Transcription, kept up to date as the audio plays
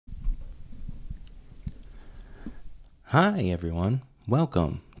Hi, everyone.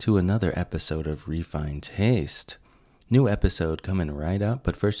 Welcome to another episode of Refined Taste. New episode coming right up,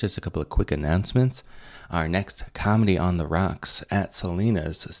 but first, just a couple of quick announcements. Our next Comedy on the Rocks at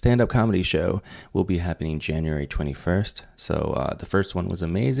Selena's stand-up comedy show will be happening January 21st. So the first one was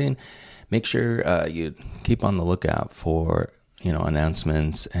amazing. Make sure you keep on the lookout for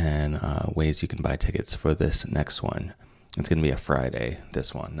announcements and ways you can buy tickets for this next one. It's going to be a Friday,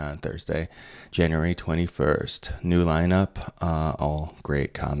 this one, not Thursday, January 21st. New lineup, all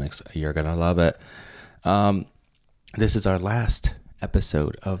great comics. You're going to love it. This is our last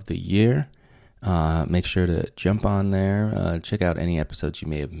episode of the year. Make sure to jump on there. Check out any episodes you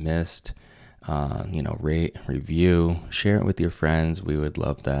may have missed. Rate, review, share it with your friends. We would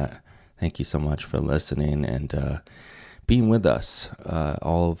love that. Thank you so much for listening and being with us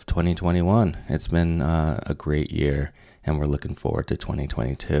all of 2021. It's been a great year, and we're looking forward to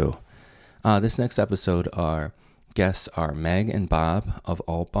 2022. This next episode, our guests are Meg and Bob of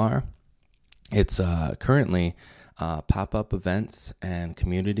Alt Bar. It's currently pop-up events and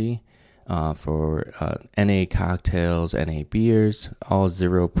community for NA cocktails, NA beers, all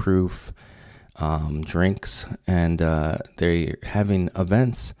zero proof drinks, and they're having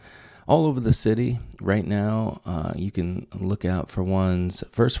events all over the city right now. You can look out for ones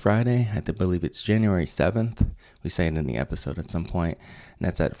first Friday. I believe it's January 7th. We say it in the episode at some point, and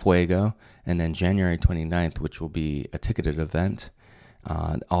that's at Fuego. And then January 29th, which will be a ticketed event,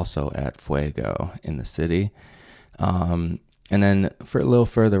 also at Fuego in the city. And then for a little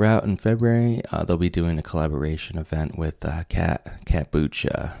further out in February, they'll be doing a collaboration event with Cat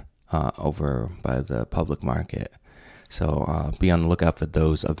Bucha over by the public market. So be on the lookout for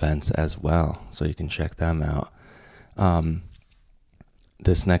those events as well, so you can check them out.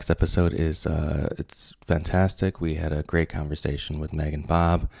 This next episode is it's fantastic. We had a great conversation with Meg and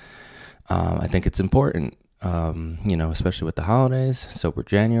Bob. I think it's important, especially with the holidays, sober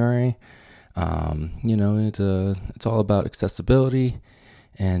January. It's all about accessibility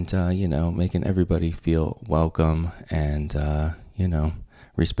and, making everybody feel welcome and,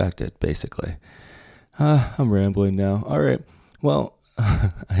 respected, basically. I'm rambling now. All right. Well,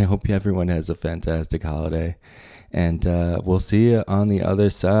 I hope everyone has a fantastic holiday. And we'll see you on the other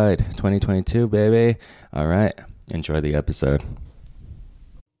side. 2022, baby. All right. Enjoy the episode.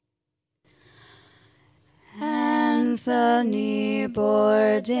 Anthony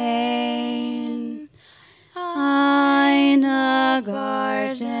Bourdain, Ina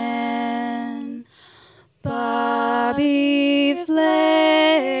Garden, Bobby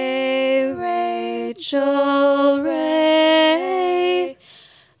Flay, Rachel Ray,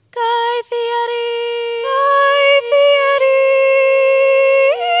 Guy Fieri,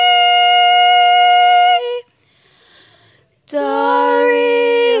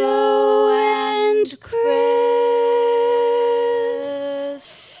 Dario and Chris.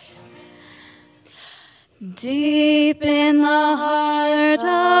 Deep in the heart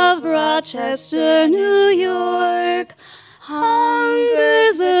of Rochester, New York,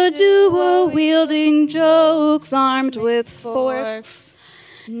 hungers a duo wielding jokes armed with forks.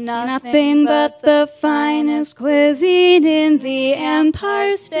 Nothing but the finest cuisine in the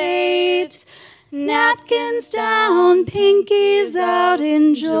Empire State. Napkins down, pinkies out,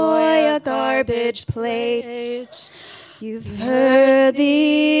 enjoy a garbage plate. You've heard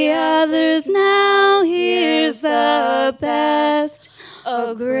the others, now here's the best.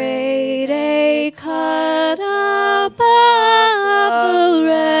 A grade A cut above the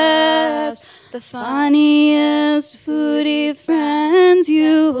rest. The funniest foodie friends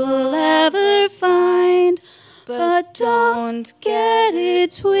you will ever find. But don't get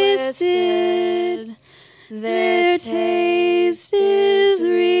it twisted, their taste is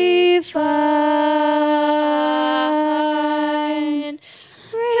refined.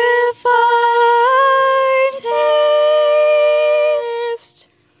 Refined taste.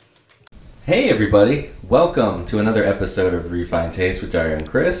 Hey, everybody. Welcome to another episode of Refined Taste with Dario and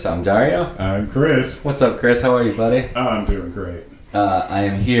Chris. I'm Dario. I'm Chris. What's up, Chris? How are you, buddy? I'm doing great. I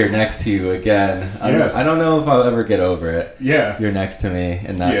am here next to you again. Yes. I don't know if I'll ever get over it. Yeah. You're next to me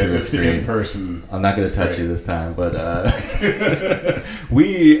and not through a just screen. in person. I'm not going to touch you this time, but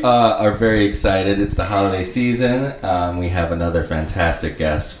we are very excited. It's the holiday season. We have another fantastic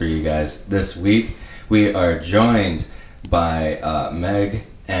guest for you guys this week. We are joined by Meg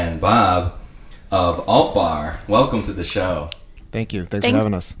and Bob of Alt Bar. Welcome to the show. Thank you. Thanks for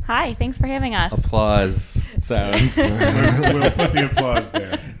having us. Hi, thanks for having us. Applause sounds. We'll put the applause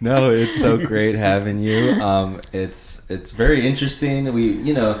there. No, it's so great having you. It's very interesting.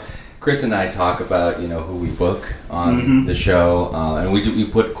 Chris and I talk about who we book on the show, and we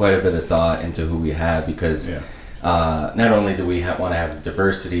put quite a bit of thought into who we have because not only do we want to have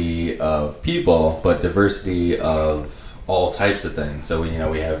diversity of people, but diversity of all types of things. So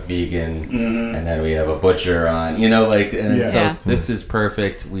we have vegan, and then we have a butcher on, so this is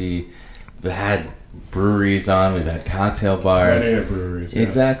perfect. We've had breweries on, we've had cocktail bars. Many breweries, yes.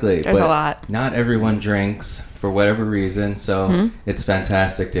 Exactly. There's but a lot. Not everyone drinks for whatever reason, so it's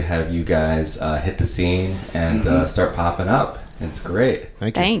fantastic to have you guys hit the scene and start popping up. It's great.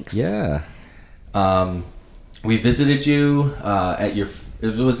 Thank you. Thanks. Yeah. We visited you at your...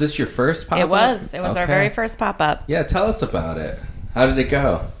 Was this your first pop-up? It was. It was our Okay. very first pop-up. Yeah, tell us about it. How did it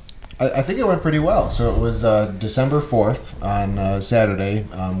go? I think it went pretty well. So it was December 4th on Saturday.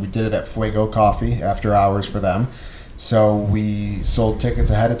 We did it at Fuego Coffee after hours for them. So we sold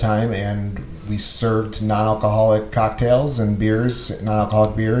tickets ahead of time, and we served non-alcoholic cocktails and beers,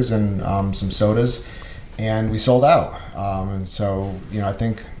 non-alcoholic beers, and some sodas, and we sold out. And so, I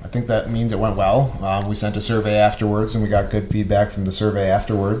think that means it went well. We sent a survey afterwards, and we got good feedback from the survey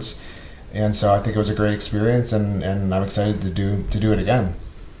afterwards. And so I think it was a great experience, and I'm excited to do it again.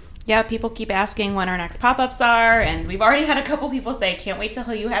 Yeah, people keep asking when our next pop-ups are, and we've already had a couple people say, "Can't wait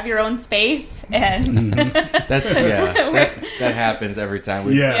till you have your own space." And That happens every time.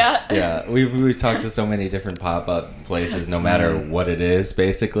 We talked to so many different pop-up places, no matter what it is,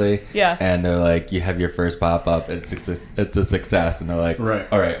 basically. Yeah. And they're like, you have your first pop-up, and it's a success, and they're like, Right.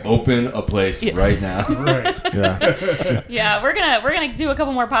 all right, open a place right now. Right. Yeah. yeah, we're gonna do a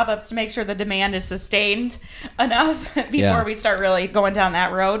couple more pop-ups to make sure the demand is sustained enough before we start really going down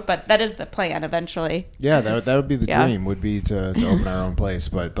that road. But that is the plan eventually. Yeah, that would be the Yeah. dream, would be to open our own place.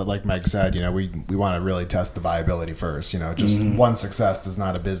 But like Meg said, we want to really test the viability first. Just one success does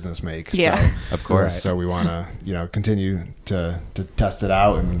not a business make. Yeah. So, Of course. So we want to continue to test it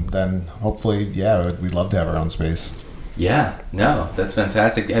out, and then hopefully, we'd love to have our own space. Yeah, no, that's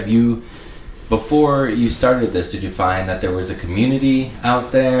fantastic. Before you started this, did you find that there was a community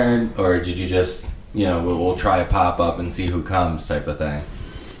out there, or did you just, we'll try a pop-up and see who comes type of thing?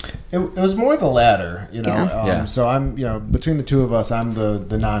 It was more the latter, Yeah. So I'm, between the two of us, I'm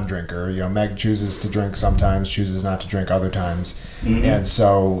the non-drinker. Meg chooses to drink sometimes, chooses not to drink other times. And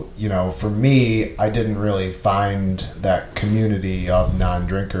so, for me, I didn't really find that community of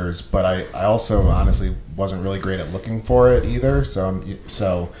non-drinkers, but I also honestly wasn't really great at looking for it either. So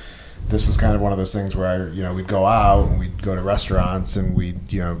this was kind of one of those things where we'd go out and we'd go to restaurants and we'd,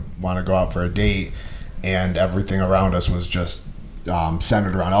 want to go out for a date, and everything around us was just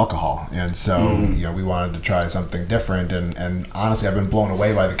centered around alcohol, and so we wanted to try something different, and honestly I've been blown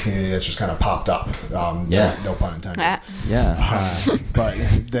away by the community that's just kind of popped up. No pun intended. But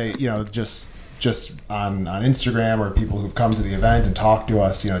they just on Instagram, or people who've come to the event and talked to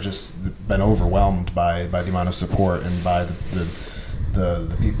us, just been overwhelmed by the amount of support and by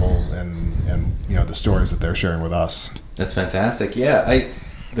the people and the stories that they're sharing with us. That's fantastic. Yeah,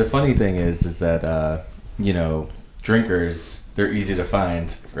 the funny thing is that drinkers, they're easy to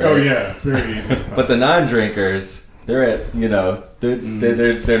find, right? Oh yeah, very easy. But the non-drinkers, they're at,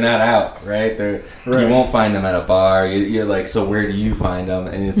 they're not out, right? You won't find them at a bar. You're like, so where do you find them?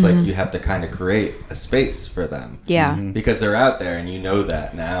 And it's like you have to kind of create a space for them. Yeah. Because they're out there, and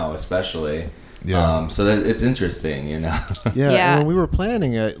that now, especially. Yeah. So that it's interesting, Yeah, Yeah. and when we were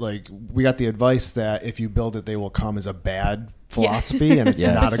planning it, we got the advice that if you build it, they will come as a bad philosophy, and it's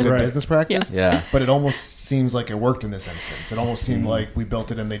Yes. not a good Right. business practice. Yeah. But it almost seems like it worked in this instance. It almost seemed like we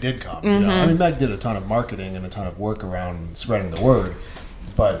built it and they did come. I mean, Meg did a ton of marketing and a ton of work around spreading the word,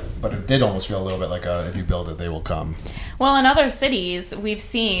 but it did almost feel a little bit like if you build it, they will come. Well, in other cities, we've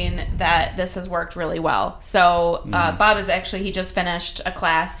seen that this has worked really well. So Bob he just finished a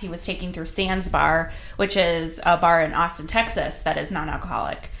class he was taking through Sands Bar, which is a bar in Austin, Texas, that is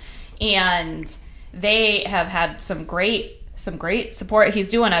non-alcoholic. And they have had some great support. He's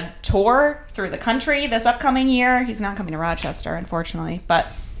doing a tour through the country this upcoming year. He's not coming to Rochester, unfortunately, but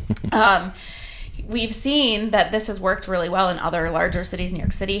we've seen that this has worked really well in other larger cities. New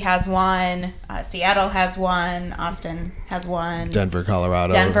York City has one, Seattle has one, Austin has one, Denver,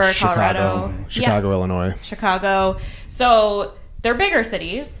 Colorado, Chicago, Illinois. Chicago. So they're bigger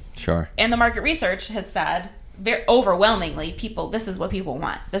cities, Sure. and the market research has said very overwhelmingly, this is what people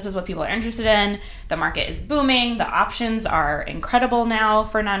want. This is what people are interested in. The market is booming. The options are incredible now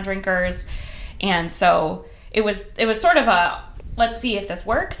for non-drinkers. And so it was sort of a, let's see if this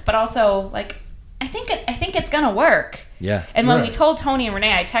works, but also like, I think it's going to work. Yeah. And when Right. we told Tony and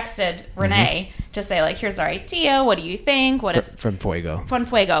Renee, I texted Renee to say, like, here's our idea. What do you think? What if From Fuego.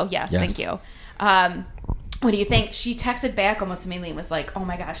 Fuego, yes, Yes. thank you. what do you think? She texted back almost immediately and was like, oh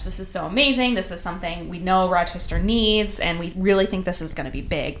my gosh, this is so amazing. This is something we know Rochester needs, and we really think this is going to be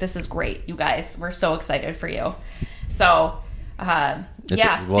big. This is great, you guys. We're so excited for you. So,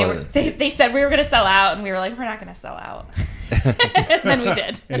 they said we were going to sell out, and we were like, we're not going to sell out. And then we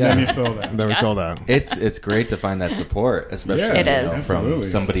did. And then you sold out. Then we sold out. It's great to find that support, especially It is. from Absolutely.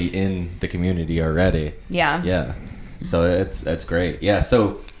 somebody in the community already. Yeah. Yeah. So it's great. Yeah.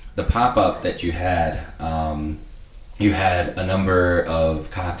 So the pop-up that you had a number of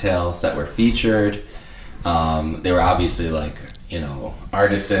cocktails that were featured. They were obviously like,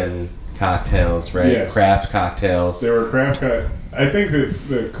 artisan cocktails, right? Yes. Craft cocktails. They were craft I think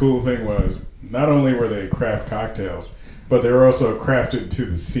the cool thing was not only were they craft cocktails, but they were also crafted to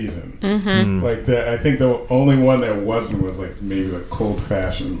the season. Mm-hmm. Like I think the only one that wasn't was like maybe the cold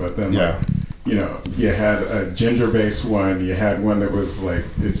fashioned, but then you had a ginger based one. You had one that was like,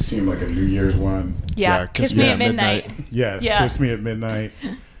 it seemed like a New Year's one. Yeah. Kiss Me at Midnight. Yes, Yeah. Kiss Me at Midnight.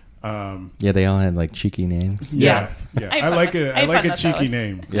 Yeah, they all had like cheeky names. Yeah. I I like fun a with cheeky those.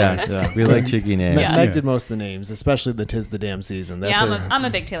 name. Yes, we like cheeky names. Yeah. Meg did most of the names, especially the "'Tis the Damn Season." That's Yeah, I'm a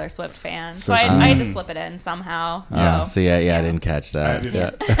big Taylor Swift fan, so So I had to slip it in somehow. So So I didn't catch I that.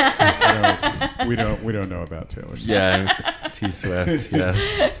 didn't. Yeah. We don't know about Taylor Swift. Yeah, T Swift.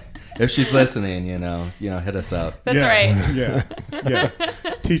 Yes. If she's listening, hit us up, that's right. Yeah.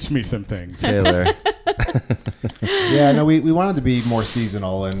 Teach me some things. Taylor. Yeah, no, we wanted to be more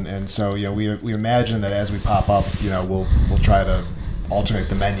seasonal, and so we imagine that as we pop up, we'll try to alternate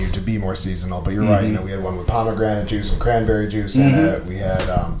the menu to be more seasonal. But you're right, we had one with pomegranate juice and cranberry juice in it. We had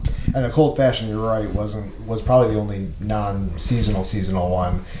and the cold fashion. You're right, was probably the only non-seasonal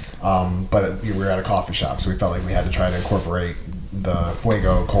one. But we were at a coffee shop, so we felt like we had to try to incorporate the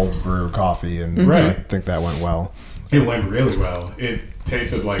Fuego cold brew coffee, and so I Right. think that went well. It went really well. It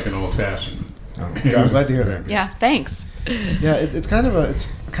tasted like an old fashioned. I'm glad to hear that. Yeah, thanks. Yeah, it's kind of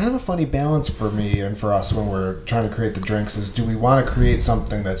a funny balance for me and for us when we're trying to create the drinks. Is do we want to create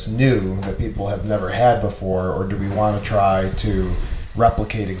something that's new that people have never had before, or do we want to try to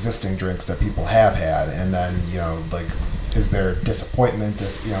replicate existing drinks that people have had? And then is there disappointment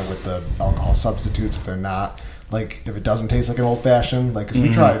if with the alcohol substitutes if they're not if it doesn't taste like an old fashioned? Because we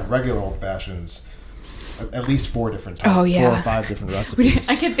tried regular old fashions. At least 4 different times. Oh, yeah. 4 or 5 different recipes.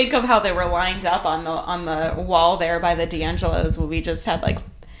 I can think of how they were lined up on the wall there by the D'Angelo's, where we just had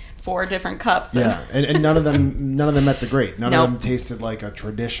 4 different cups. Yeah, and none of them met the grade. None Nope. of them tasted like a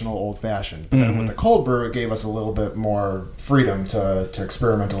traditional old fashioned. But then with the cold brew, it gave us a little bit more freedom to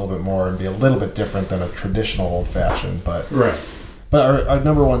experiment a little bit more and be a little bit different than a traditional old fashioned. But our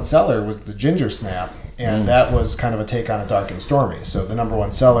number one seller was the ginger snap, and that was kind of a take on a dark and stormy. So the number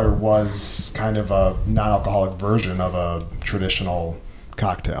one seller was kind of a non-alcoholic version of a traditional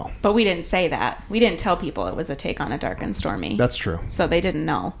cocktail. But we didn't say that. We didn't tell people it was a take on a dark and stormy. That's true. So they didn't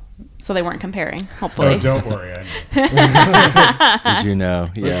know. So they weren't comparing, hopefully. Oh, don't worry. I know. Did you know?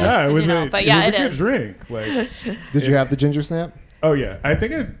 Yeah. Yeah, it was know, a, but it yeah, was a it good is. drink. Did you have the ginger snap? Oh yeah, I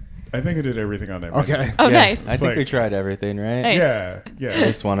think it did everything on that menu. Okay. Oh, Yeah, nice. I think like- we tried everything, right? Nice. Yeah, At yeah,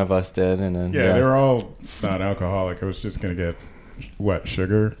 least one of us did, and then yeah. They were all non-alcoholic. I was just gonna get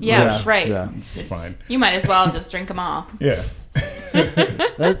sugar. Yeah, right. Yeah. It's fine. You might as well just drink them all. Yeah,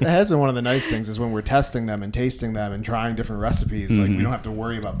 That has been one of the nice things is when we're testing them and tasting them and trying different recipes, we don't have to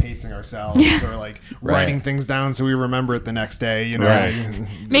worry about pacing ourselves or writing things down so we remember it the next day. Right.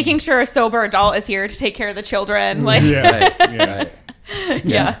 Making sure a sober adult is here to take care of the children. yeah, Right. yeah. Right.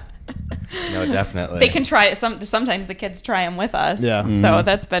 yeah. No, definitely. They can try it. Sometimes the kids try them with us. Yeah. So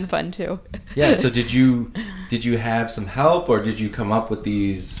that's been fun too. Yeah. So did you have some help, or did you come up with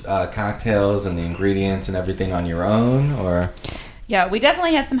these cocktails and the ingredients and everything on your own, or? Yeah, we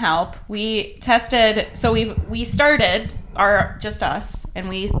definitely had some help. We tested. So we started just us, and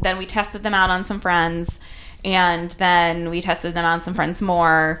we tested them out on some friends, and then we tested them on some friends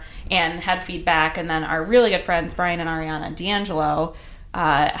more, and had feedback. And then our really good friends Brian and Ariana D'Angelo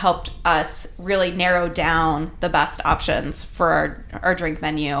helped us really narrow down the best options for our drink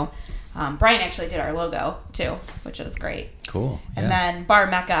menu. Brian actually did our logo too, which is great. Cool. And yeah. then Bar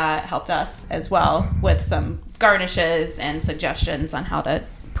Mecca helped us as well with some garnishes and suggestions on how to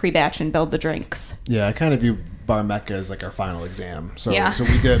pre-batch and build the drinks. Yeah, I kind of view Bar Mecca as our final exam. So Yeah. so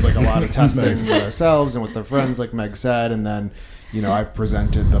we did a lot of testing Nice. with ourselves and with our friends, like Meg said, and then I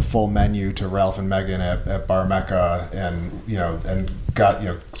presented the full menu to Ralph and Megan at Bar Mecca, and and got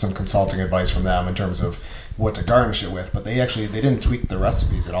some consulting advice from them in terms of what to garnish it with. But they didn't tweak the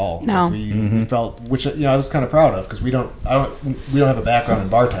recipes at all. No. We felt, which I was kind of proud of, because we don't have a background in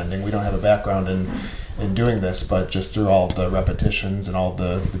bartending. We don't have a background in in doing this, but just through all the repetitions and all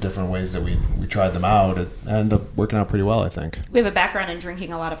the different ways that we tried them out, it ended up working out pretty well, I think. We have a background in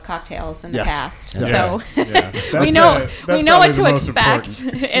drinking a lot of cocktails in the past, Yeah. so Yeah. we know That's what probably to the most expect.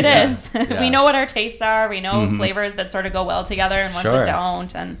 important. It is. Yeah. We know what our tastes are. We know flavors that sort of go well together and ones Sure. that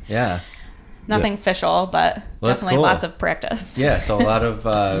don't, and Yeah. nothing official, but Well, that's definitely cool. lots of practice. Yeah, so a lot of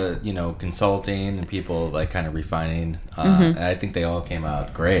consulting and people like kind of refining. And I think they all came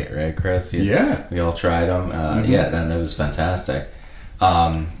out great, right, Chris? Yeah. we all tried them. Yeah, and it was fantastic.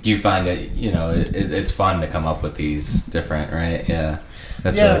 Do you find that it's fun to come up with these different, right? Yeah,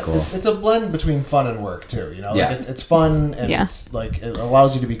 that's really cool. It's a blend between fun and work too. You know, Yeah. like it's fun and Yeah. it's like it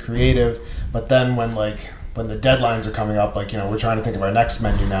allows you to be creative. But then when the deadlines are coming up, we're trying to think of our next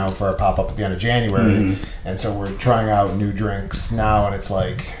menu now for our pop up at the end of January, and so we're trying out new drinks now, and it's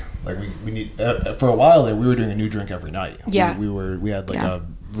like we need for a while there we were doing a new drink every night. Yeah. we had a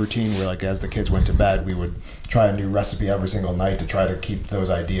routine where as the kids went to bed we would try a new recipe every single night to try to keep those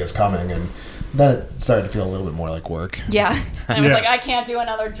ideas coming, and then it started to feel a little bit more like work. Yeah. And I was Yeah. like, I can't do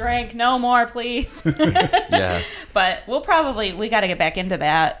another drink. No more, please. Yeah. But we got to get back into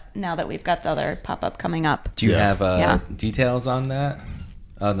that now that we've got the other pop-up coming up. Do you Yeah. have details on that?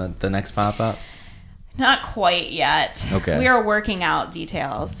 On the next pop-up? Not quite yet. Okay. We are working out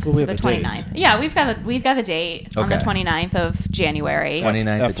details. Well, we have the a date. 29th. Yeah, we've got the date on the Okay. 29th of January.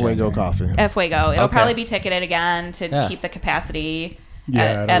 29th of Fuego January. coffee. Fuego. It'll Okay. probably be ticketed again to Yeah. keep the capacity.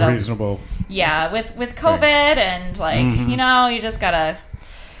 Yeah, at a reasonable. Yeah, with COVID and you just gotta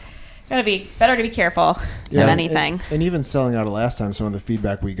be better to be careful than anything. And even selling out last time, some of the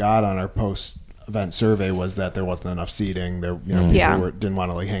feedback we got on our post-event survey was that there wasn't enough seating. There, people Yeah. didn't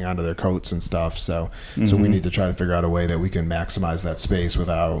want to hang on to their coats and stuff. So we need to try to figure out a way that we can maximize that space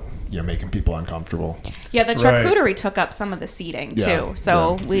without making people uncomfortable. Yeah, the Right. charcuterie took up some of the seating Yeah. too,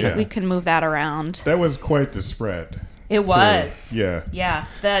 so Yeah. we can move that around. That was quite the spread. It was. Yeah. Yeah,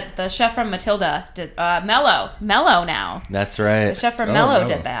 the chef from Matilda did Mello now. That's right. The chef from Oh, Mello Mello.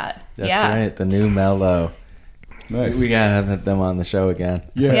 did that. That's yeah. right. The new Mellow. Nice. We gotta have them on the show again.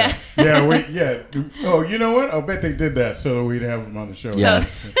 Yeah. Yeah. Yeah. Oh, you know what? I'll bet they did that so we'd have them on the show.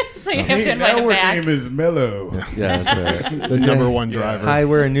 Yes. So you have Hey, to invite now him our back. name is Mello. Yeah, that's right. The number one driver. Hi,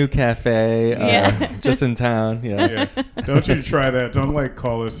 we're a new cafe, Yeah. just in town. Yeah. Yeah. Don't you try that. Don't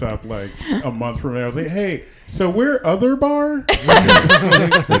call us up a month from now. I was like, hey, so we're other bar?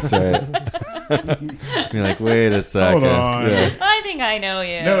 That's right. You're like, wait a second. Hold on. Yeah. I think I know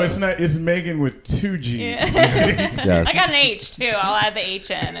you. No, it's not. It's Megan with 2 G's. Yes. I got an H too. I'll add the H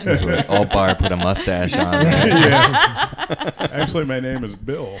in. And All bar put a mustache on. There. Yeah. Actually, my name is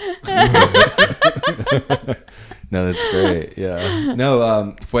Bill. No, that's great. Yeah.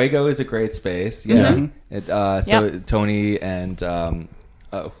 No, Fuego is a great space. Yeah. Yep. Tony and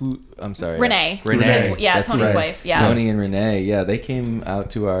who? I'm sorry. Renee. Renee. Yeah, That's Tony's right. wife. Yeah. Tony and Renee. Yeah, they came out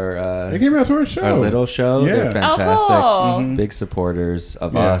to our They came out to our show. our little show. Yeah. They're fantastic. Oh, cool. Big supporters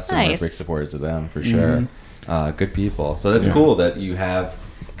of Yeah. us, and we're Nice. big supporters of them for sure. Good people. So that's cool that you have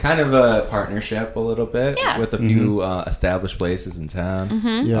kind of a partnership a little bit Yeah. with a few established places in town.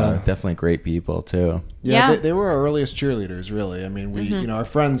 Mm-hmm. Yeah. Definitely great people too. Yeah. They were our earliest cheerleaders, really. I mean, we, our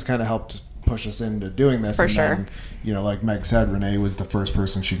friends kind of helped push us into doing this. For and sure. Then, like Meg said, Renee was the first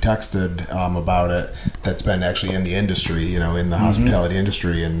person she texted about it that's been actually in the industry, in the hospitality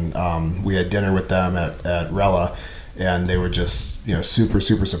industry. And we had dinner with them at Rella, and they were just, super,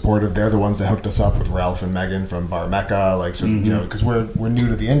 super supportive. They're the ones that hooked us up with Ralph and Megan from Bar Mecca, because we're new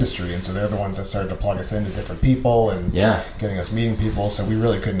to the industry, and so they're the ones that started to plug us into different people and getting us meeting people. So we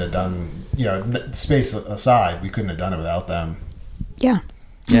really couldn't have done, space aside, we couldn't have done it without them. Yeah.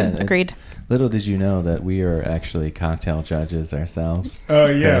 Yeah, Agreed. Little did you know that we are actually cocktail judges ourselves. Yeah,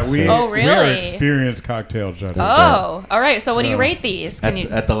 Yes, we Oh, we are really? experienced cocktail judges. Oh, all right. So what do you rate these? Can you?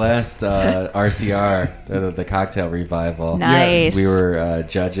 At the last RCR, the cocktail revival, Nice. we were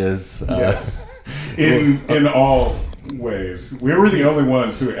judges. Yes. In all ways. We were the only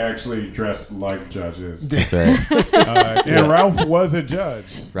ones who actually dressed like judges. That's right. And Ralph was a judge.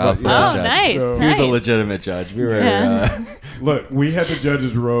 Ralph was Oh, a judge. nice. So- He was a nice. legitimate judge. We were. Yeah. Look, we had the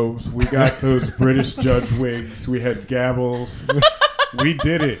judges' robes. We got those British judge wigs. We had gavels. We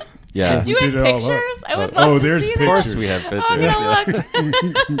did it. Yeah. Do you did have it all up. pictures? I would Oh, love to there's see Of that. course, we have Oh, I'm pictures.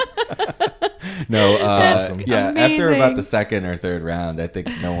 gonna look. No, awesome. yeah. After Amazing. about the second or third round, I think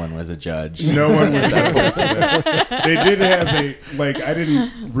no one was a judge. No one was that. They did have I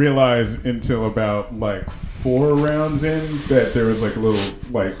didn't realize until about 4 rounds in that there was a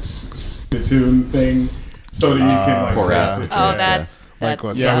little spittoon thing so that you can pour test out. it. Oh, Yeah. that's That's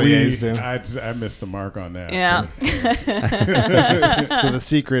what Yeah, sommeliers do. I missed the mark on that. Yeah. So the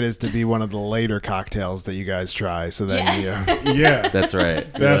secret is to be one of the later cocktails that you guys try. So then Yeah, That's right.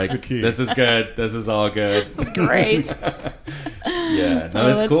 You're That's like, the key. This is good. This is all good. It's great. Yeah, no, Oh,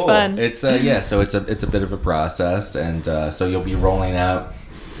 it's that's cool. fun. It's so it's a bit of a process, and so you'll be rolling out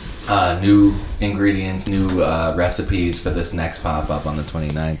new ingredients, new recipes for this next pop-up on the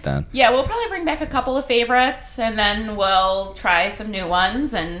 29th then. Yeah, we'll probably bring back a couple of favorites, and then we'll try some new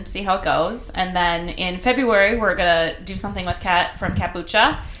ones and see how it goes. And then in February, we're going to do something with Kat from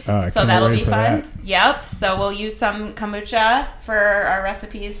Kombucha. I So can't that'll wait be for fun. that. Yep. So we'll use some kombucha for our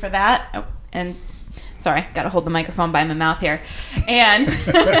recipes for that. Oh, and sorry, got to hold the microphone by my mouth here. And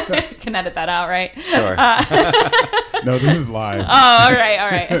can edit that out, right? Sure. No, this is live. Oh, all right, all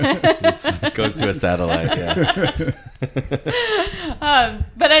right. This goes to a satellite, yeah.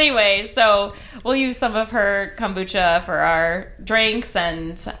 But anyway, so we'll use some of her kombucha for our drinks,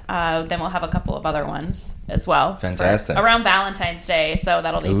 and then we'll have a couple of other ones as well. Fantastic. Around Valentine's Day, so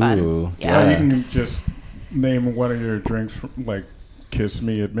that'll be Ooh, fun. Yeah, Yeah. you can just name one of your drinks from, like Kiss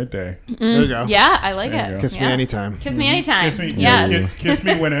Me at Midday. there you go. Yeah, I like There you it. go. Kiss me Yeah. anytime. Kiss me anytime. Kiss Me, Yes. kiss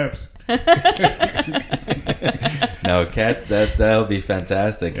Me whenever. No, Kat, that'll be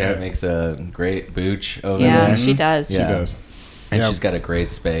fantastic. Kat Yeah. makes a great booch over Yeah, there. she does. She Yeah. does. And Yeah. she's got a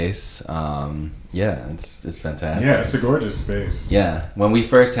great space. Yeah, it's fantastic. Yeah, it's a gorgeous space. Yeah, when we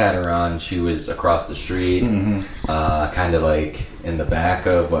first had her on, she was across the street, kind of like in the back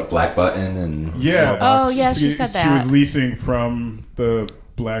of Black Button and Yeah. Oh, yeah, she said She that. was leasing from the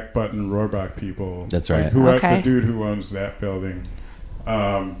Black Button Rohrbach people. That's Like, right. who Okay. the dude who owns that building.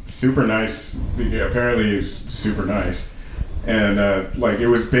 Super nice. Yeah, apparently he's super nice. And like it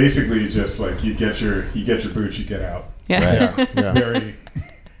was basically just like you get your boots, you get out. Yeah. Right. Yeah. Very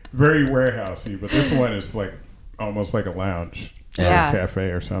very warehousey, but this one is like almost like a lounge. Or Yeah. a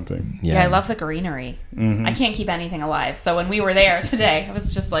cafe or something. Yeah, I love the greenery. I can't keep anything alive. So when we were there today, I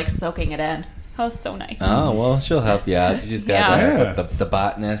was just like soaking it in. Oh, so nice. Oh well, she'll help you out. She's got Yeah. the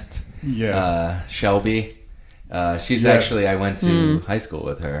botanist, Yes. Shelby. She's Yes. actually I went to high school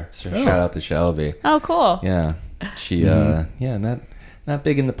with her. So Oh. shout out to Shelby. Oh, cool. Yeah, she not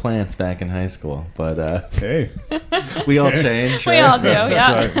big into plants back in high school, but Hey. we all change. We right? all do,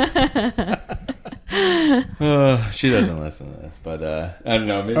 yeah. She doesn't listen to this, but I don't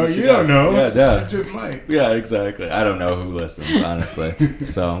know. Maybe Oh, she you does. don't know. Yeah, no. She just might. Yeah, exactly. I don't know who listens, honestly.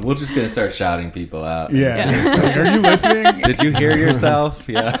 So we're just gonna start shouting people out. Yeah. Like, are you listening? Did you hear yourself?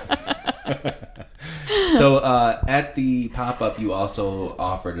 Yeah. So at the pop-up, you also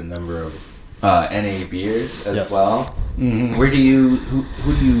offered a number of NA beers as Yes. well. Mm-hmm. Who do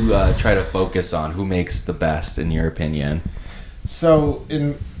you try to focus on? Who makes the best, in your opinion? So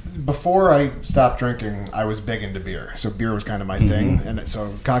before I stopped drinking, I was big into beer. So beer was kind of my thing, and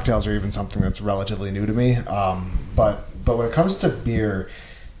so cocktails are even something that's relatively new to me. But when it comes to beer,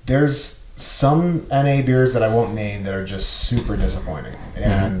 there's some NA beers that I won't name that are just super disappointing,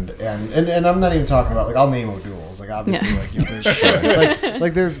 and I'm not even talking about, like, I'll name O'Doul's, like, obviously, Yeah. like, you know,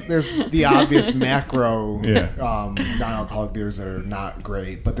 there's the obvious macro non-alcoholic beers that are not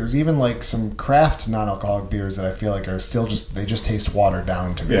great, but there's even like some craft non-alcoholic beers that I feel like are still they just taste watered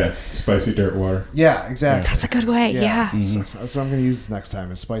down to me. Yeah. Spicy dirt water. Yeah, exactly. That's a good way. Yeah. So that's what I'm going to use next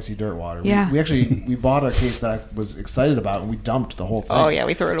time is spicy dirt water. Yeah. We actually bought a case that I was excited about, and we dumped the whole thing. Oh, yeah,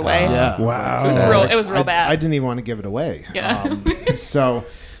 we threw it away. Yeah. Wow. It was real bad. I didn't even want to give it away. Yeah. So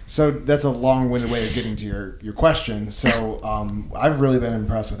that's a long-winded way of getting to your question. So I've really been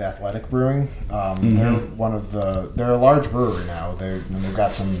impressed with Athletic Brewing. They're a large brewery now. They've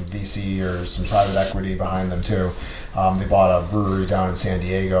got some VC or some private equity behind them too. They bought a brewery down in San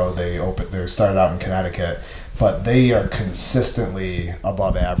Diego. They started out in Connecticut, but they are consistently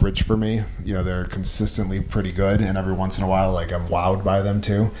above average for me. You know, they're consistently pretty good, and every once in a while, like, I'm wowed by them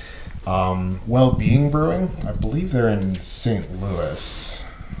too. Well-Being Brewing, I believe they're in St. Louis,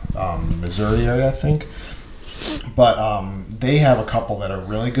 Missouri area, I think. But they have a couple that are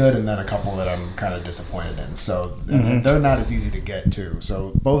really good, and then a couple that I'm kind of disappointed in. So and they're not as easy to get to.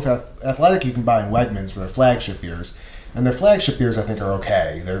 So both Athletic you can buy in Wegmans for their flagship beers, and their flagship beers I think are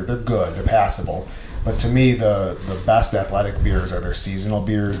okay. They're good. They're passable. But to me, the best Athletic beers are their seasonal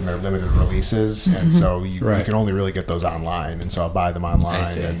beers and their limited releases, and so you can only really get those online. And so I'll buy them online. I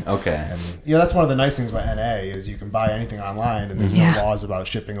see. Okay. And that's one of the nice things about NA is you can buy anything online, and there's no laws about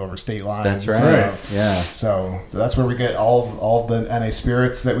shipping over state lines. That's right. So, Yeah. So that's where we get all of the NA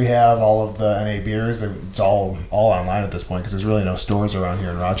spirits that we have, all of the NA beers. It's all online at this point because there's really no stores around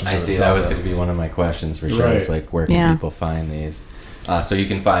here in Rochester. I see. That was going to be one of my questions for sure. Right. It's like, where can people find these? So you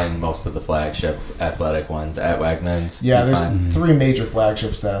can find most of the flagship Athletic ones at Wegmans. Yeah, You there's find- 3 major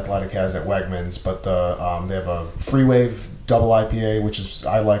flagships that Athletic has at Wegmans, but they have a Free Wave Double IPA, which is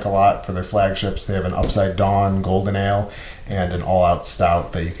I like a lot for their flagships. They have an Upside Dawn Golden Ale and an All Out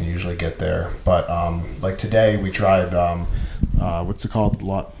Stout that you can usually get there. But like today, we tried what's it called,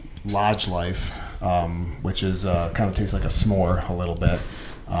 Lodge Life, which is kind of tastes like a s'more a little bit.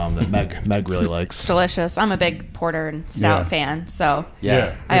 That Meg really likes. It's delicious. I'm a big porter and stout Yeah. fan, so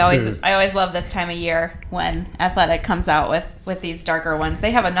Yeah. I this always is- love this time of year when Athletic comes out with these darker ones.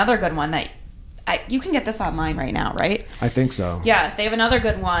 They have another good one that you can get this online right now, right? I think so. Yeah, they have another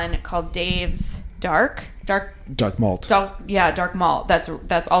good one called Dave's Dark Dark malt. Dark Malt.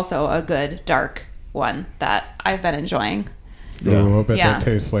 That's also a good dark one that I've been enjoying. Oh, I bet Yeah. that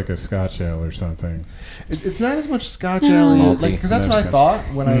tastes like a Scotch ale or something. It's not as much Scotch ale, Malty. because that's what I That's thought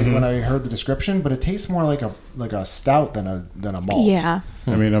when I heard the description. But it tastes more like a stout than a malt. Yeah.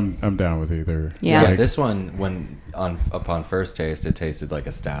 I mean, I'm down with either. Yeah. Like, This one, upon first taste, it tasted like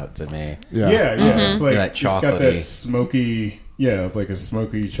a stout to me. yeah, Mm-hmm. It's like That it's got that chocolatey. smoky, like a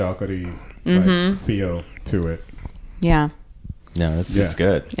smoky, chocolatey Mm-hmm. like, feel to it. Yeah. No, it's Yeah.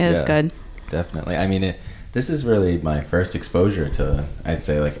 good. It is Yeah, good. Definitely. I mean, this is really my first exposure to, I'd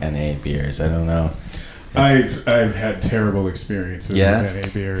say, like NA beers. I don't know. I've had terrible experiences Yeah? with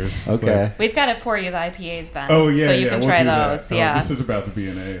NA beers. It's Okay. like, We've got to pour you the IPAs then. oh yeah, So you yeah, can we'll try do that. those. Oh, Yeah. this is about to be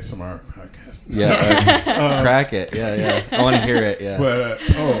an ASMR podcast. Yeah. Crack it. Yeah. I want to hear it. Yeah.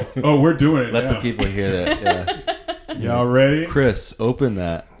 But we're doing it. Let now. the people hear that. Yeah. Y'all ready? Chris, open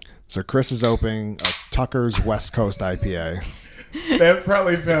that. So Chris is opening a Tucker's West Coast IPA. That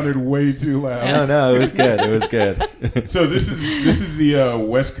probably sounded way too loud. No, it was good. It was good. So this is the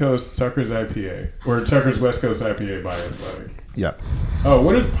West Coast Tucker's IPA or Tucker's West Coast IPA by Athletic. Yep. Oh,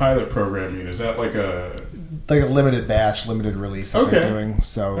 what does pilot program mean? Is that like a Like a limited batch, limited release that Okay. they're doing.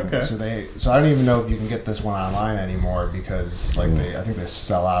 So Okay. so I don't even know if you can get this one online anymore because I think they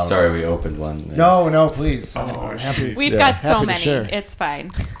sell out. Sorry, we opened one. No, please. Oh, I'm happy. We've Yeah. got so Happy to many. share. It's fine.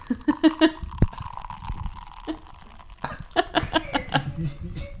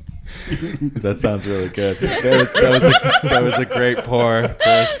 That sounds really good. That was a great pour.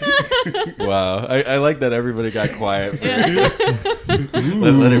 Chris. Wow. I like that everybody got quiet.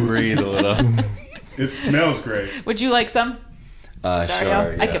 Let it breathe a little. It smells great. Would you like some, Dario?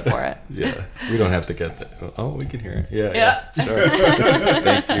 Sure. I could pour it. Yeah. We don't have to get that. Oh, we can hear it. Yeah. Yeah. Sure.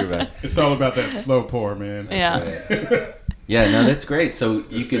 Thank you, man. It's all about that slow pour, man. Yeah. Yeah, no, that's great. So you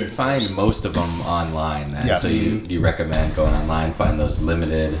This can tastes find delicious. most of them online. Then. Yes. So you recommend going online, find those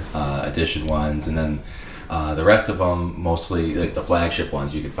limited edition ones, and then the rest of them, mostly like the flagship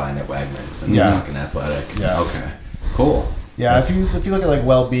ones, you can find at Wegmans and Yeah. Talking Athletic. Yeah. Okay. Cool. Yeah, if you look at like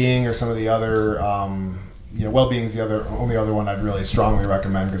Well-Being or some of the other, Well-Being is the only other one I'd really strongly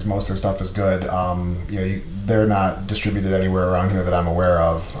recommend because most of their stuff is good. They're not distributed anywhere around here that I'm aware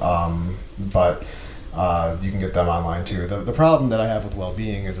of, but you can get them online too. The problem that I have with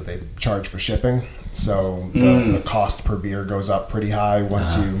Well-Being is that they charge for shipping, so the cost per beer goes up pretty high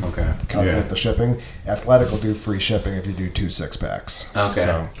once you okay. calculate Yeah. the shipping. Athletic will do free shipping if you do 2 6-packs. Okay.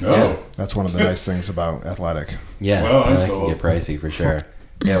 So Oh, that's one of the nice things about Athletic. Yeah, Well, I'm that can sold. get pricey for sure.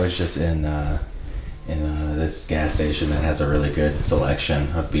 Yeah, I was just in this gas station that has a really good selection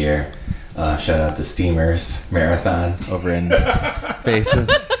of beer. Shout out to Steamers Marathon over in Basin.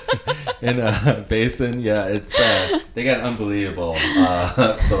 Basin, yeah, it's they got an unbelievable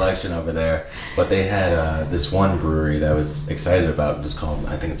selection over there. But they had this one brewery that I was excited about, just called,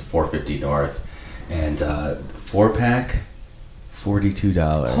 I think it's 450 North, and 4-pack,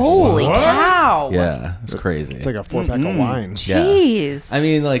 $42. Holy What? cow. Yeah, it's crazy. It's like a 4-pack of wine. Yeah. Jeez. I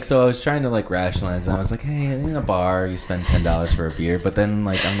mean, like, so I was trying to like rationalize, and I was like, hey, in a bar, you spend $10 for a beer, but then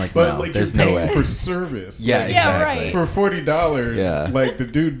like I'm like, but no, like there's you're no paying way. for service. Yeah, Like, Yeah, exactly. right. For $40, Yeah. like the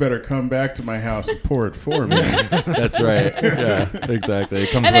dude better come back to my house and pour it for me. That's right. Yeah, exactly.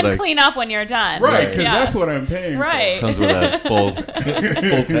 It comes and with then a clean up when you're done. Right, because Yeah. that's what I'm paying Right. comes with a full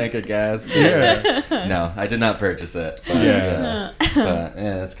tank of gas. for. Yeah. No, I did not purchase it. But, Yeah. but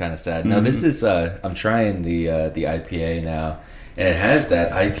yeah, that's kind of sad. No, this is I'm trying the IPA now, and it has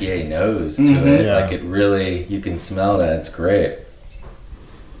that IPA nose to it. Yeah. Like it really, you can smell that. It's great.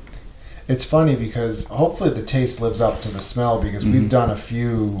 It's funny because hopefully the taste lives up to the smell because we've done a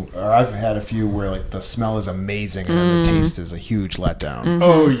few, or I've had a few where like the smell is amazing and then the taste is a huge letdown.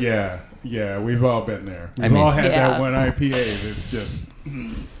 Oh yeah, yeah. We've all been there. We've I mean- all had Yeah. that one IPA. It's just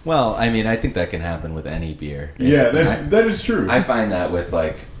Well, I mean, I think that can happen with any beer. yeah. basically. That is true. I find that with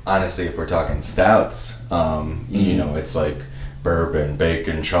like honestly, if we're talking stouts, you know, it's like bourbon,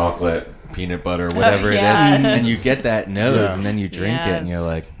 bacon, chocolate, peanut butter, whatever Yes. it is, and you get that nose, Yeah. and then you drink it, and Yes. you're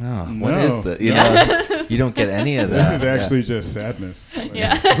like, oh, what No. is that? You know, you don't get any of that. This is actually just sadness. Like,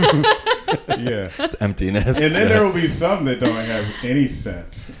 Yeah. yeah. It's emptiness. And then Yeah. there will be some that don't have any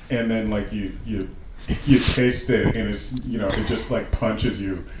scent, and then like you taste it, and it's it just like punches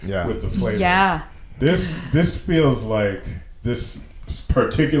you Yeah. with the flavor. Yeah. This feels like this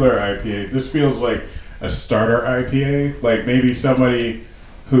particular IPA. This feels like a starter IPA, like maybe somebody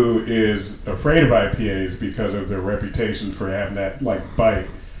who is afraid of IPAs because of their reputation for having that like bite.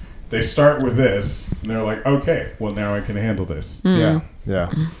 They start with this, and they're like, okay, well now I can handle this. Yeah. Yeah.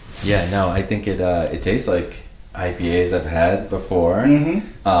 Yeah, no, I think it tastes like IPAs I've had before. Mhm.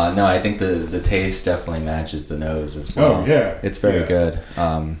 No, I think the taste definitely matches the nose as well. Oh, yeah. It's very Yeah. good.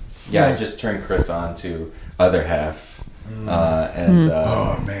 I just turned Chris on to Other Half.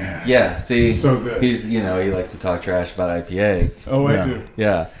 Oh man. Yeah, see, So good. he's he likes to talk trash about IPAs. Oh, Yeah. I do.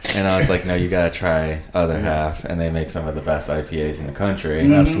 Yeah, and I was like, no, you gotta try Other Half, and they make some of the best IPAs in the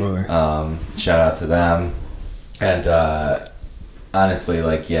country. Absolutely. Shout out to them, and honestly,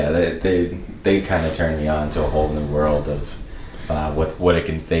 like, yeah, they kind of turned me on to a whole new world of what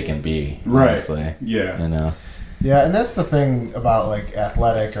they can be. Right. Honestly, Yeah. you know. Yeah, and that's the thing about like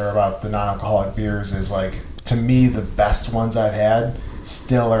Athletic or about the non-alcoholic beers is like, to me, the best ones I've had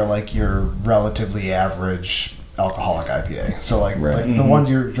still are like your relatively average alcoholic IPA. So like, Right. the ones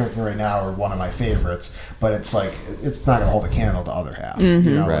you're drinking right now are one of my favorites, but it's like, it's not gonna hold a candle to Other Half. You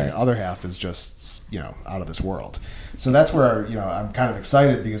know, Right. like, Other Half is just out of this world. So that's where I'm kind of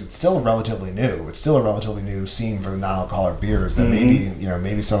excited because it's still relatively new. It's still a relatively new scene for the non-alcoholic beers that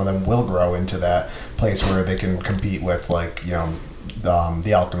maybe some of them will grow into that place where they can compete with like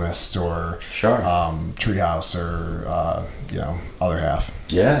the Alchemist or Sure. Treehouse or Other Half.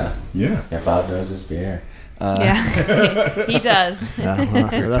 Yeah. Yeah. Yeah, Bob knows his beer. Yeah. he does.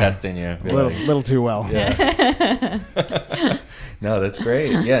 We're testing you. A little too well. Yeah. No, that's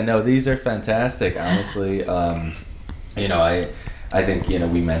great. Yeah, no, these are fantastic. Honestly, I think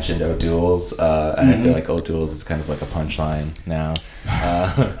we mentioned O'Doul's, and I feel like O'Doul's is kind of like a punchline now,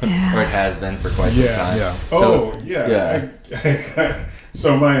 or it has been for quite some time. Yeah. Oh, So, yeah.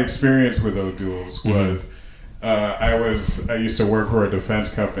 So my experience with O'Doul's was I used to work for a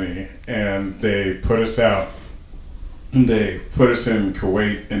defense company, and they put us out. They put us in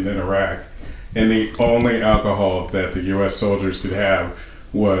Kuwait and then Iraq, and the only alcohol that the U.S. soldiers could have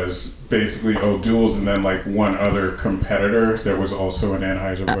was basically O'Doul's and then like one other competitor that was also an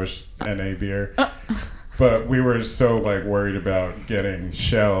Anheuser-Busch NA beer. But we were so like worried about getting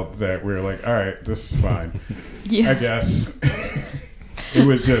shelled that we were like, all right, this is fine. I guess. It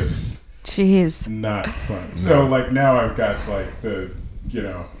was just Jeez. not fun. So like now I've got like I've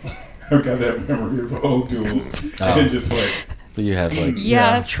got that memory of O'Doul's and just like, But you have like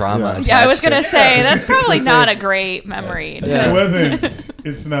Yes. trauma. Yeah, I was attached to gonna it. say that's probably not a great memory. Yeah. it wasn't.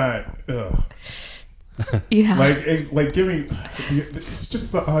 It's not. Ugh. Yeah. Like giving. It's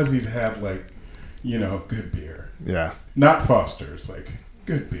just the Aussies have like, good beer. Yeah. Not Foster's, like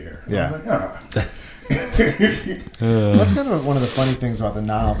good beer. And I was like, That's kind of one of the funny things about the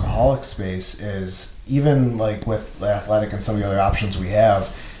non-alcoholic space is even like with the Athletic and some of the other options we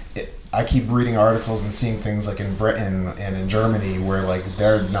have, I keep reading articles and seeing things like in Britain and in Germany where like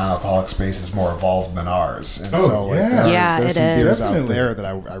their non-alcoholic space is more evolved than ours. And Oh, so like, yeah. Yeah, there's it some is. beers out Definitely. there that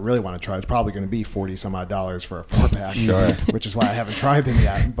I really want to try. It's probably going to be $40 some odd for a 4-pack, Sure. which is why I haven't tried them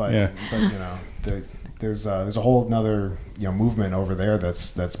yet. But Yeah. there's a whole another movement over there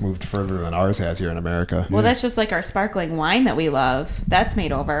that's moved further than ours has here in America. Well, that's just like our sparkling wine that we love. That's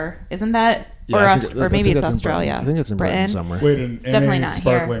made over, isn't that? Yeah, or I think- or I maybe think it's that's in Australia. Britain. I think it's in Britain somewhere. Wait, an It's definitely NA not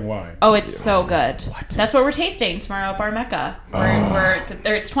sparkling here. wine. Oh, it's so good. That's what we're tasting tomorrow at Bar Mecca.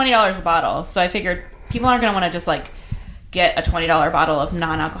 It's $20 a bottle. So I figured people aren't going to want to just like get a $20 bottle of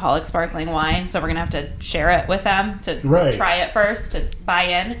non-alcoholic sparkling wine. So we're going to have to share it with them to Right. try it first to buy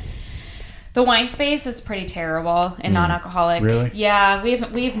in. The wine space is pretty terrible in non-alcoholic. Really? Yeah,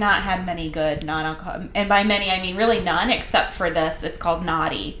 we've not had many good non-alcoholic, and by many I mean really none, except for this. It's called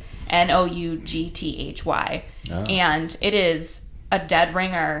Naughty, Nougthy, and it is a dead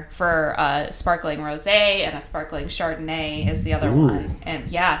ringer for a sparkling rosé, and a sparkling Chardonnay is the other one.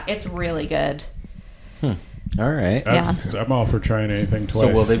 And yeah, it's really good. All right. I'm all for trying anything twice.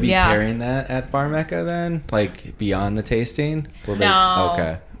 So will they be Yeah. carrying that at Bar Mecca then? Like beyond the tasting? Will they? No.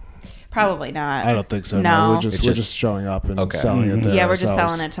 Okay. Probably not. I don't think so. No. We're just showing up and Okay. selling it there Yeah, we're just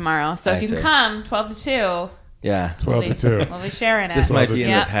ourselves. selling it tomorrow. So I if you can see. come 12 to 2, Yeah. 12 to 2. We'll be sharing it. This might be in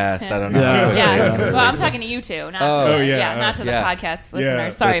Yeah. the past. I don't know. Yeah. Yeah. Well, I'm talking to you two, not Oh. to the, Oh, yeah, not to the yeah. podcast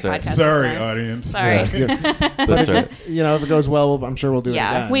listeners. Sorry, that's right. podcast Sorry, listeners. audience. Sorry. That's right. You know, if it goes well, I'm sure we'll do it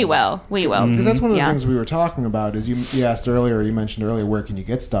Yeah, again. we will. We will. Because that's one of the Yeah. things we were talking about. Is you asked earlier, you mentioned earlier, where can you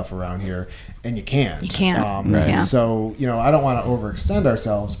get stuff around here, and you can't. You can't. Right. Yeah. So I don't want to overextend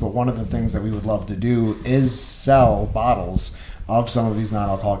ourselves, but one of the things that we would love to do is sell bottles of some of these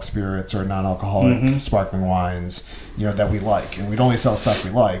non-alcoholic spirits or non-alcoholic sparkling wines, that we like. And we'd only sell stuff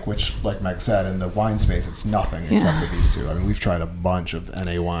we like, which, like Meg said, in the wine space, it's nothing except for these two. I mean, we've tried a bunch of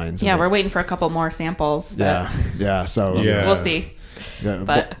NA wines. Yeah, we're waiting for a couple more samples. Yeah. So Yeah. We'll see. yeah,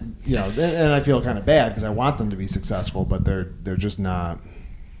 But- and I feel kind of bad because I want them to be successful, but they're just not.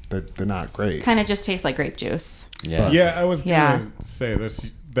 They're not great. Kind of just tastes like grape juice. Yeah. Yeah, I was Yeah. going to say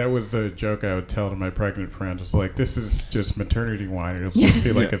that was the joke I would tell to my pregnant friend. It's like, this is just maternity wine. It'll just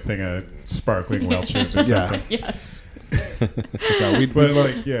be like a thing of sparkling Welch's or Yeah. something. Yes. So we, But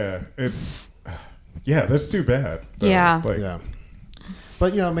like, that's too bad. though. Yeah. Like, yeah.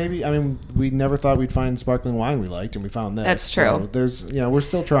 But maybe we never thought we'd find sparkling wine we liked, and we found this. That's true. So there's we're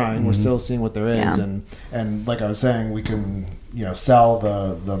still trying, we're still seeing what there is, Yeah. and like I was saying, we can sell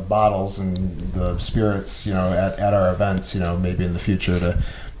the bottles and the spirits at our events maybe in the future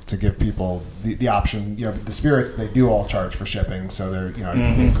to give people the option. The spirits, they do all charge for shipping, so they're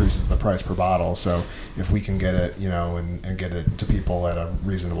it increases the price per bottle. So if we can get it and get it to people at a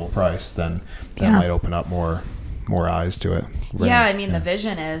reasonable price, then that Yeah. might open up more eyes to it. Yeah, I mean, the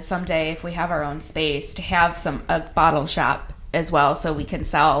vision is someday if we have our own space to have a bottle shop as well, so we can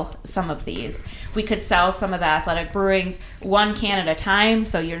sell some of these. We could sell some of the Athletic Brewings one can at a time,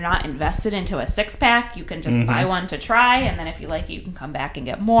 so you're not invested into a 6-pack. You can just buy one to try, and then if you like it, you can come back and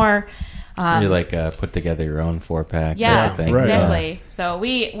get more. You put together your own 4-pack. Yeah, type thing. Right. exactly. So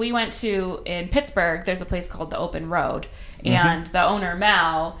we went to, in Pittsburgh, there's a place called the Open Road, and the owner,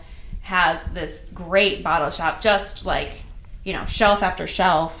 Mel, has this great bottle shop, just like, shelf after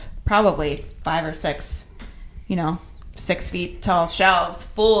shelf, probably 5 or 6, 6 feet tall shelves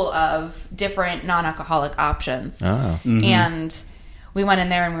full of different non-alcoholic options. Oh. And we went in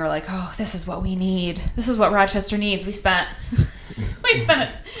there and we were like, oh, this is what we need. This is what Rochester needs. We spent a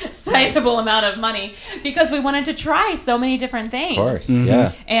sizable amount of money because we wanted to try so many different things. Of course.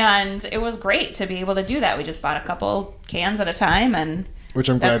 Yeah. And it was great to be able to do that. We just bought a couple cans at a time, and Which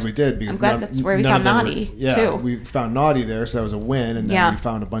I'm glad we did, because I'm glad that's where we found none of them Naughty, too. we found Naughty there, so that was a win, and then Yeah. we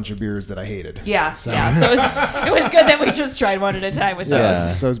found a bunch of beers that I hated. yeah. So, So it was good that we just tried one at a time with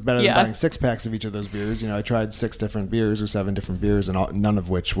Yeah. those. So it's better Yeah. than buying 6-packs of each of those beers. I tried 6 different beers or 7 different beers, and none of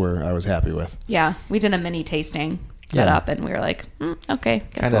which I was happy with. Yeah, we did a mini tasting set Yeah. up, and we were like, okay,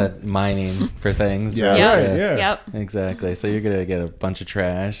 guess Kind of mining for things. Yeah. right? Yep. Right, yeah. Yep. Exactly. So you're going to get a bunch of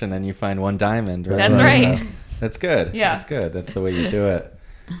trash, and then you find one diamond. That's right. So that's good. Yeah. That's good. That's the way you do it.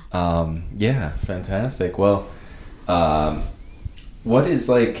 Yeah, fantastic. Well, what is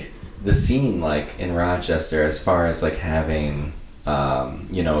the scene like in Rochester as far as having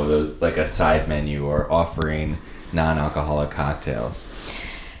a side menu or offering non-alcoholic cocktails?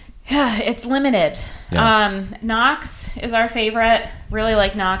 Yeah, it's limited. Yeah. Knox is our favorite. Really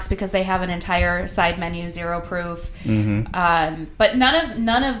like Knox because they have an entire side menu, 0 proof. But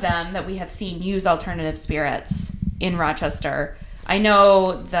none of them that we have seen use alternative spirits in Rochester. I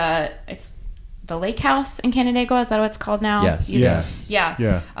know it's the Lake House in Canandaigua. Is that what it's called now? Yes. Yes. Yeah.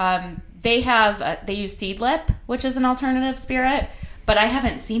 Yeah. They use Seedlip, which is an alternative spirit, but I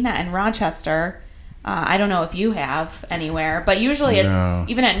haven't seen that in Rochester. I don't know if you have anywhere, but usually it's No.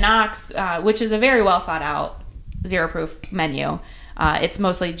 even at Knox, which is a very well thought out 0 proof menu. It's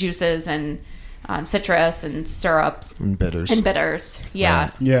mostly juices and citrus and syrups And bitters. and bitters. Yeah.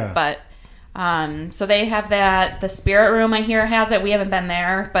 Right. Yeah. But so they have that. The Spirit Room, I hear, has it. We haven't been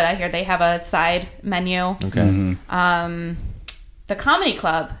there, but I hear they have a side menu. Okay. The Comedy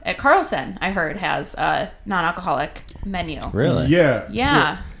Club at Carlson, I heard, has a non-alcoholic menu. Really? Yeah.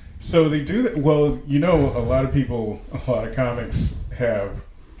 Yeah. So they do that. Well, a lot of comics have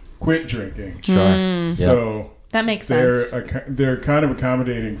quit drinking. Sure. So That makes sense. they're kind of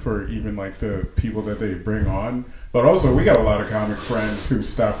accommodating for even the people that they bring on. But also, we got a lot of comic friends who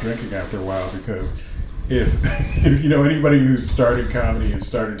stopped drinking after a while because if anybody who started comedy and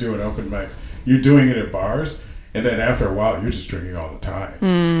started doing open mics, you're doing it at bars, and then after a while, you're just drinking all the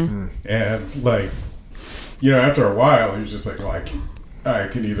time. And after a while, you're just I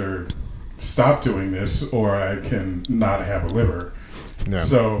can either stop doing this or I can not have a liver. Yeah.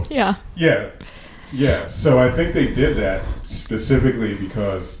 So Yeah. yeah. So I think they did that specifically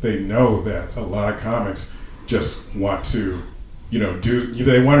because they know that a lot of comics just want to,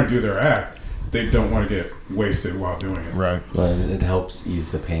 they want to do their act, they don't want to get wasted while doing it. Right. But it helps ease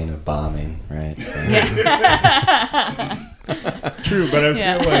the pain of bombing, right? So, True, but I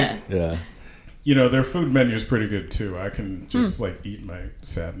feel like yeah. their food menu is pretty good too. I can just like eat my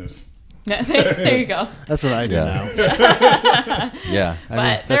sadness. There you go. That's what I do now. Yeah, I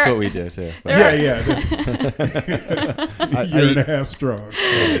mean, that's what we do too. But Yeah. Year and a half strong.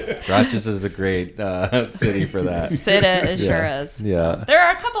 Rochester is a great city for that. It sure is. Yeah. There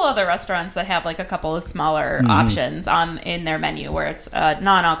are a couple other restaurants that have like a couple of smaller options in their menu where it's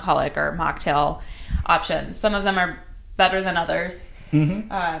non-alcoholic or mocktail options. Some of them are better than others.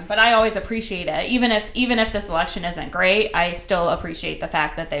 But I always appreciate it. Even if the selection isn't great, I still appreciate the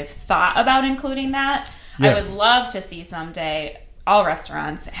fact that they've thought about including that. Yes. I would love to see someday all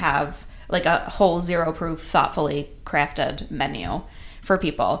restaurants have like a whole zero proof, thoughtfully crafted menu for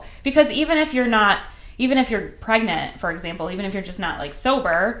people. Because even if you're pregnant, for example, even if you're just not like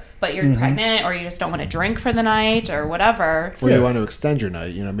sober, but you're pregnant or you just don't want to drink for the night or whatever. Or you want to extend your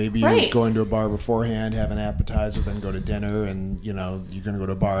night. Maybe you Right. go into a bar beforehand, have an appetizer, then go to dinner, and you're going to go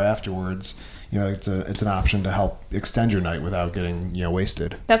to a bar afterwards. It's an option to help extend your night without getting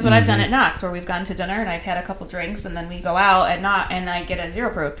wasted. That's what I've done at Knox, where we've gone to dinner and I've had a couple drinks and then we go out and I get a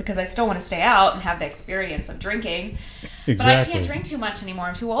zero proof because I still want to stay out and have the experience of drinking. Exactly. But I can't drink too much anymore.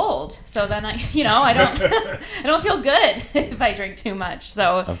 I'm too old. So then I don't I don't feel good if I drink too much.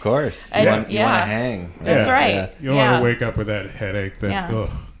 So Of course. I You don't- want to yeah. hang. That's right. Yeah. You don't want to wake up with that headache. Yeah. Ugh.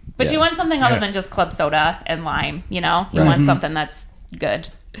 But Yeah. you want something other Yeah. than just club soda and lime, You Right. want something that's good.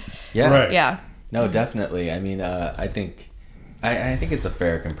 Yeah. Right. Yeah. No, definitely. I mean, I think it's a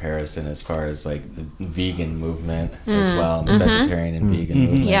fair comparison as far as like the vegan movement as well, the vegetarian and vegan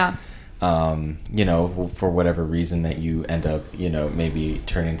movement. Yeah. For whatever reason that you end up, maybe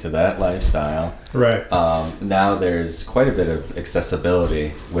turning to that lifestyle. Right. Now there's quite a bit of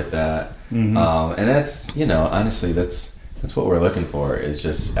accessibility with that. And that's, honestly, that's what we're looking for is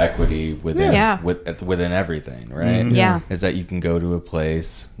just equity within Yeah. within everything, right? Yeah. Is that you can go to a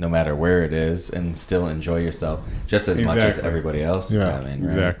place no matter where it is and still enjoy yourself just as much as Exactly. everybody else is Yeah, having,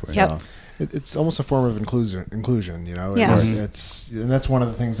 right? exactly. Yep. So, It's almost a form of inclusion. Yeah. And that's one of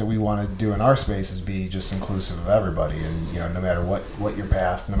the things that we want to do in our space is be just inclusive of everybody. And no matter what your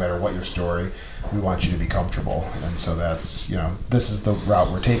path, no matter what your story, we want you to be comfortable. And so that's this is the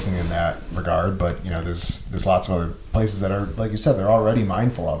route we're taking in that regard. But there's lots of other places that are, like you said, they're already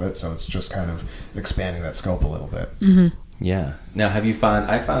mindful of it. So it's just kind of expanding that scope a little bit. yeah. Now,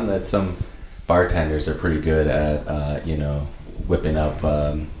 I found that some bartenders are pretty good at, whipping up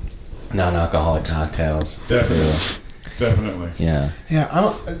non-alcoholic cocktails. Definitely. Yeah.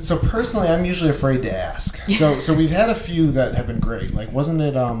 Yeah, so personally, I'm usually afraid to ask. So we've had a few that have been great. Like, wasn't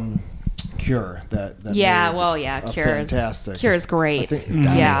it Cure that Yeah, made well, yeah, a Cure is fantastic. great. I think,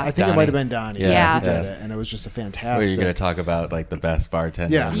 Yeah. I think it might have been Donnie. Yeah. who did Yeah. it, and it was just a Where fantastic. you're going to talk about like the best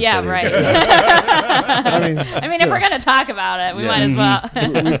bartender. Yeah. in the Yeah, city. right. I mean, if we're gonna talk about it, we might as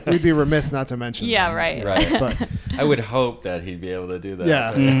well. we'd be remiss not to mention. Yeah, them. right. Right. But I would hope that he'd be able to do that.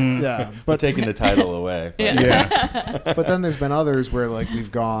 yeah, yeah. But But taking the title away. But Yeah. but then there's been others where like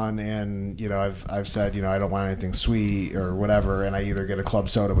we've gone and I've said I don't want anything sweet or whatever, and I either get a club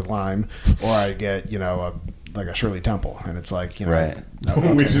soda with lime or I get a Shirley Temple, and it's like Right.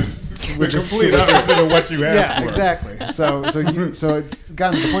 Which is the Which is complete super- opposite of what you asked yeah, for. exactly. So it's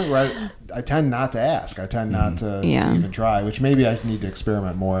gotten to the point where I tend not to ask. I tend not to even try, which maybe I need to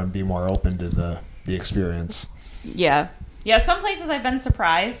experiment more and be more open to the experience. Yeah. Yeah, some places I've been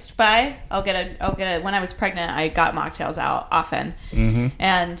surprised by. I'll get a. When I was pregnant, I got mocktails out often,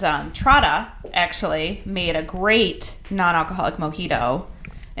 and Trada actually made a great non-alcoholic mojito.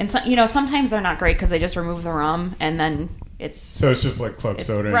 And sometimes they're not great because they just remove the rum and then So it's just like club it's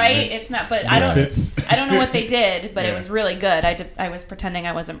soda. right. It's not, but I don't know what they did, but Yeah. it was really good. I was pretending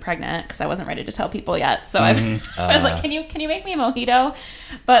I wasn't pregnant because I wasn't ready to tell people yet. So I was like, can you make me a mojito,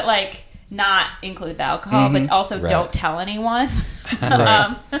 but like not include the alcohol, but also Right. don't tell anyone.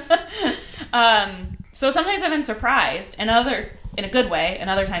 Right. So sometimes I've been surprised, in a good way, and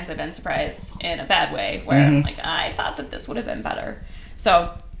other times I've been surprised in a bad way, where I'm like, I thought that this would have been better.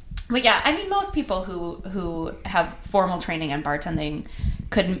 So, but yeah, I mean, most people who have formal training in bartending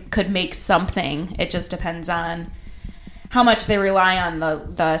could make something. It just depends on how much they rely on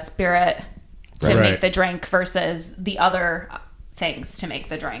the spirit to Right. make the drink versus the other things to make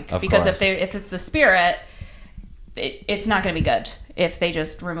the drink. Of Because course. if it's the spirit, it's not going to be good if they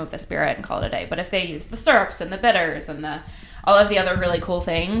just remove the spirit and call it a day. But if they use the syrups and the bitters and all of the other really cool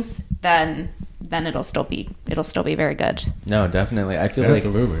things, then then it'll still be very good. No, definitely. I feel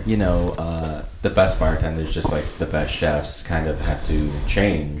Absolutely. like, you know, the best bartenders, just like the best chefs, kind of have to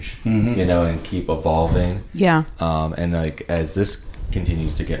change, you know, and keep evolving. Yeah. And like as this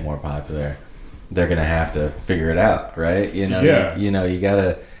continues to get more popular, they're gonna have to figure it out, right? You know, Yeah. you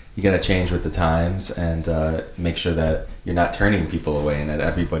gotta change with the times and make sure that you're not turning people away and that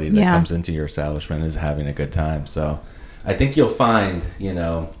everybody that Yeah. comes into your establishment is having a good time. So I think you'll find, you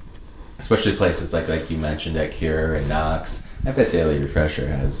know, especially places like you mentioned at Cure and Knox, I bet Daily Refresher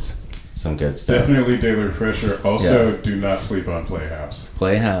has some good stuff. Definitely Daily Refresher. Also, Yeah. do not sleep on Playhouse.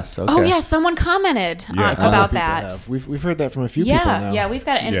 Playhouse, okay. Oh yeah, someone commented Yeah. about People that. have. We've heard that from a few people Yeah, now. yeah, we've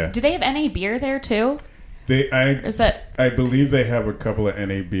got. And Yeah. do they have NA beer there too? Is that? I believe they have a couple of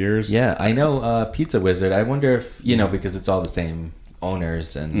NA beers. Yeah, I know Pizza Wizard. I wonder if, you know, because it's all the same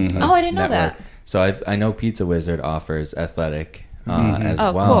owners and Oh, I didn't know that. So I know Pizza Wizard offers athletic as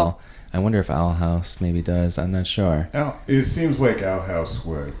Oh, well. cool. I wonder if Owl House maybe does. I'm not sure. It seems like Owl House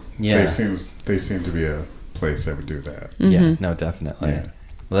would. Yeah. They seem to be a place that would do that. Yeah, no, definitely. Yeah.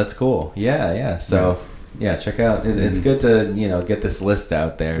 Well, that's cool. Yeah. So, yeah, check out. It's good to, you know, get this list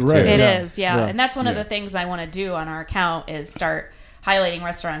out there, too. Right. It Yeah. is, yeah. Yeah. And that's one of Yeah. the things I want to do on our account is start highlighting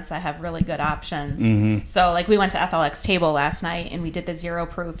restaurants that have really good options. Mm-hmm. So, like, we went to FLX Table last night and we did the zero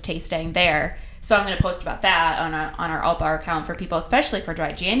proof tasting there. So I'm going to post about that on our Alt Bar account for people, especially for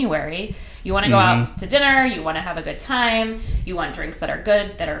dry January. You want to go Mm-hmm. out to dinner, you want to have a good time, you want drinks that are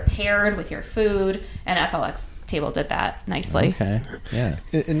good, that are paired with your food, and FLX Table did that nicely. Okay. Yeah.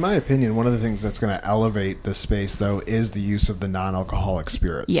 In my opinion, one of the things that's going to elevate the space, though, is the use of the non-alcoholic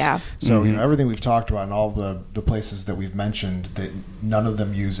spirits. Yeah. So, you know, everything we've talked about and all the places that we've mentioned, that none of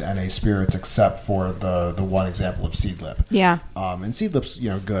them use NA spirits except for the one example of Seedlip. Yeah. And Seedlip's, you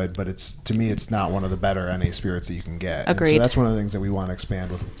know, good, but to me, it's not one of the better NA spirits that you can get. And Agreed. so that's one of the things that we want to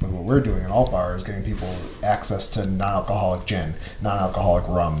expand with what we're doing in Alt Bar is getting people access to non-alcoholic gin, non-alcoholic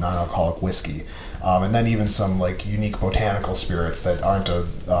rum, non-alcoholic whiskey. And then even some like unique botanical spirits that aren't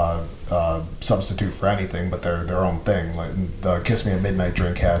a substitute for anything, but they're their own thing. Like the Kiss Me at Midnight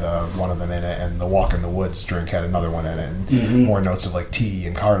drink had one of them in it, and the Walk in the Woods drink had another one in it, and more notes of like tea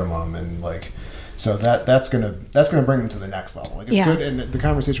and cardamom and like. So that's gonna bring them to the next level. Like it's Yeah. good, and the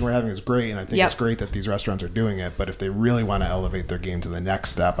conversation we're having is great, and I think Yep. it's great that these restaurants are doing it. But if they really want to elevate their game to the next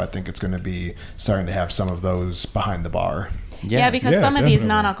step, I think it's going to be starting to have some of those behind the bar. Yeah, because Yeah, some of these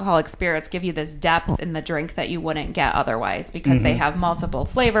definitely. non-alcoholic spirits give you this depth in the drink that you wouldn't get otherwise because they have multiple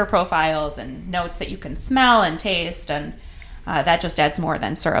flavor profiles and notes that you can smell and taste, and that just adds more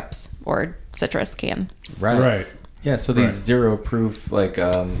than syrups or citrus can. Right. Yeah, so these Right. zero proof, like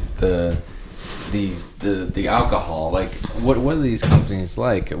the alcohol, like what are these companies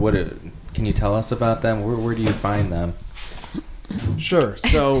like? Can you tell us about them? Where do you find them? Sure.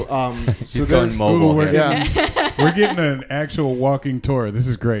 So, He's going mobile Ooh, we're here. We're getting an actual walking tour. This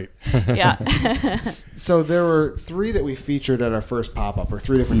is great. Yeah. So there were 3 that we featured at our first pop-up, or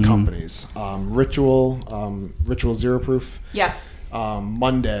 3 different companies. Ritual Zero Proof, Yeah.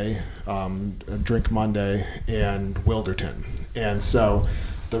 Monday, Drink Monday, and Wilderton. And so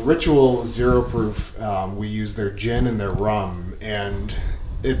the Ritual Zero Proof, we use their gin and their rum. And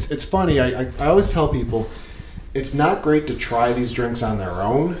it's funny, I always tell people, it's not great to try these drinks on their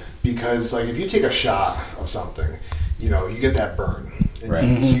own because, like, if you take a shot of something, you know, you get that burn. And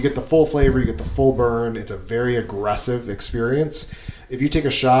Right. So you get the full flavor, you get the full burn. It's a very aggressive experience. If you take a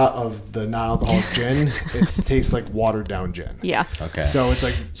shot of the non-alcoholic gin, it tastes like watered down gin. Yeah. Okay. So it's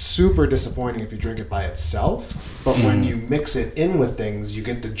like super disappointing if you drink it by itself. But when you mix it in with things, you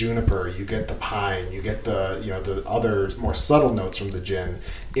get the juniper, you get the pine, you get the the other more subtle notes from the gin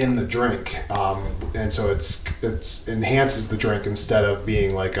in the drink, and so it's enhances the drink instead of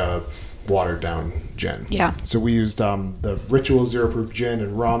being like a watered down gin. Yeah. So we used the Ritual Zero Proof gin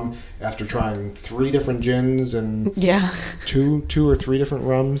and rum after trying 3 different gins and Yeah. two or 3 different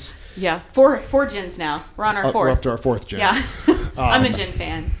rums. Yeah. Four gins now. We're on our We're fourth. up to our 4th gin. Yeah. I'm a gin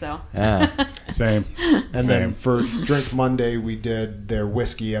fan, so. Yeah. Same. And then for Drink Monday, we did their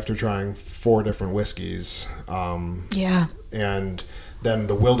whiskey after trying 4 different whiskeys. Yeah. And then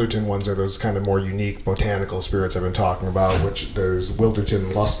the Wilderton ones are those kind of more unique botanical spirits I've been talking about, which there's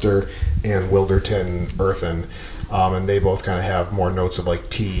Wilderton Luster and Wilderton Earthen. And they both kind of have more notes of like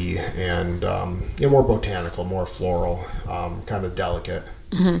tea and more botanical, more floral, kind of delicate.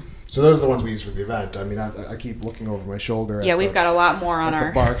 Mm-hmm. So those are the ones we use for the event. I mean, I keep looking over my shoulder. Yeah, we've got a lot more on at our.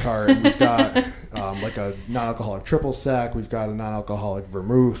 the bar cart. And we've got like a non-alcoholic triple sec. We've got a non-alcoholic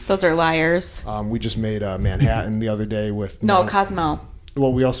vermouth. Those are liars. We just made a Manhattan the other day with No, Cosmo.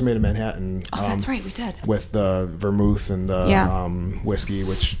 Well, we also made a Manhattan. Oh, that's right, we did. With the vermouth and the Yeah. whiskey,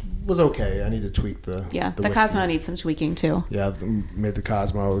 which was okay. I need to tweak the The whiskey. Cosmo needs some tweaking too. Yeah, made the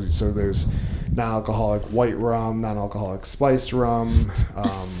Cosmo. So there's non-alcoholic white rum, non-alcoholic spiced rum.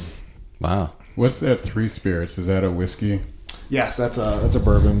 Wow. What's that 3 Spirits? Is that a whiskey? Yes, that's a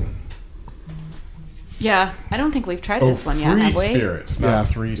bourbon. Yeah, I don't think we've tried this one yet, 3 have we? Spirits, not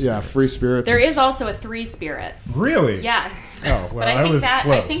 3 Spirits. Yeah, Free Spirits. There is also a 3 Spirits. Really? Yes. Oh, well, but I I think was I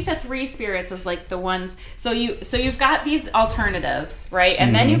close. think the 3 Spirits is like the ones. So you've got these alternatives, right? And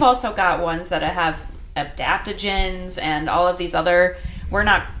Mm-hmm. then you've also got ones that have adaptogens and all of these other. We're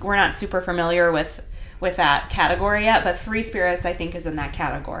not super familiar with that category yet, but 3 Spirits I think is in that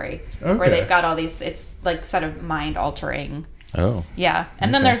category where Okay. they've got all these. It's like sort of mind altering. Oh. Yeah,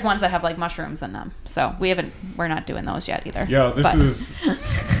 and then there's ones that have like mushrooms in them. So we're not doing those yet either. Yeah, But- this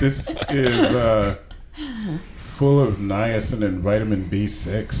is full of niacin and vitamin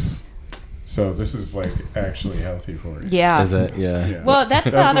B6. So this is like actually healthy for you. Yeah. Is it? Yeah. Yeah. Well, that's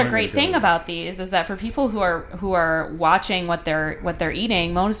the That's other what great I'm thing gonna go about these is that for people who are watching what they're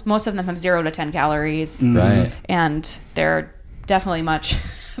eating, most of them have 0 to 10 calories, Right. and they're definitely much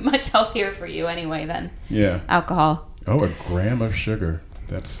much healthier for you anyway than Yeah. alcohol. Oh, a gram of sugar.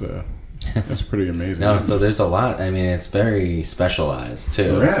 That's pretty amazing. No, so there's a lot. I mean, it's very specialized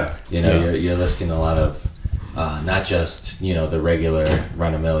too. Yeah. You know, Yeah. you're listing a lot of not just the regular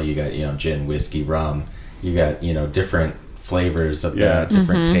run of mill. You got gin, whiskey, rum. You got different flavors of Yeah. that,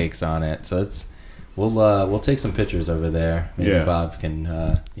 different Mm-hmm. takes on it. So we'll take some pictures over there. Maybe Yeah. Bob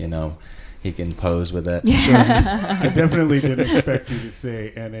can he can pose with it. I definitely didn't expect you to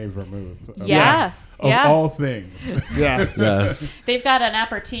say N.A. Vermouth. Yeah. Of Yeah. all things. Yeah. Yes. They've got an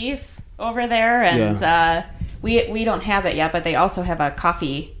aperitif over there, and we don't have it yet, but they also have a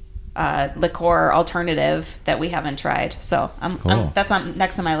coffee liqueur alternative that we haven't tried. So Cool. that's on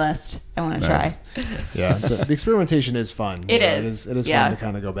next on my list. I want to Nice. try. Yeah, the experimentation is fun. It You know, is. It is Yeah. fun to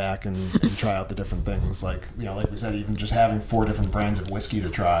kind of go back and try out the different things. Like like we said, even just having 4 different brands of whiskey to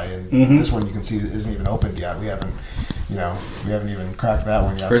try, and this one you can see isn't even opened yet. We haven't even cracked that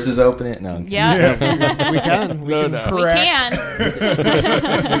one yet. Chris is opening it. No. Yeah, we can. We can. we can.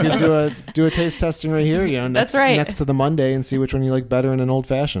 We can do a taste testing right here. That's right. Next to the Monday, and see which one you like better in an old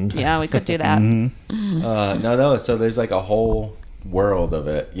fashioned. Yeah, we could do that. No. So there's like a whole world of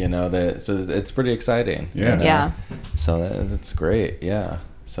it. So it's pretty exciting. Yeah. Yeah. So that's great. Yeah.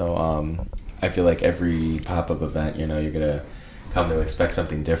 So I feel like every pop-up event, you're gonna come to expect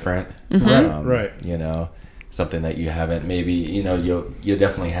something different. Right. Something that you haven't. Maybe you'll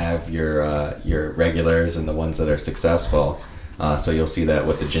definitely have your regulars and the ones that are successful. So you'll see that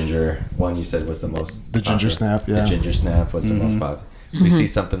with the ginger one you said was the most. The ginger popular. snap, yeah. The ginger snap was the most popular. We see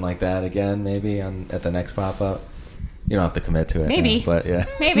something like that again, maybe at the next pop-up. You don't have to commit to it. Maybe. now, but yeah.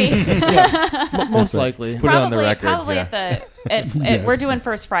 Maybe. Most likely. Put it on the record. Probably yeah. at we're doing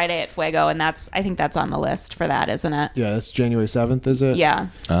First Friday at Fuego, and I think that's on the list for that, isn't it? Yeah, it's January 7th, is it? Yeah.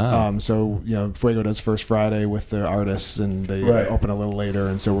 So Fuego does First Friday with the artists, and they Right. open a little later,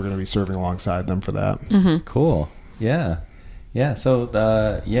 and so we're going to be serving alongside them for that. Cool. Yeah. Yeah. So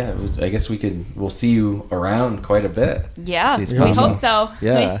I guess we'll see you around quite a bit. Yeah. These We pop-ups. hope so.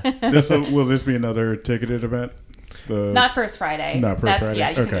 Yeah. Will this be another ticketed event? Not First Friday. Not First Friday. Yeah,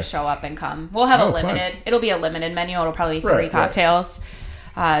 you can Okay. just show up and come. We'll have a Oh, fine. limited. It'll be a limited menu. It'll probably be 3 Right, right. cocktails.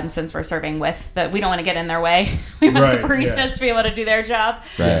 Since we're serving we don't want to get in their way. We want Right, the baristas yeah. to be able to do their job.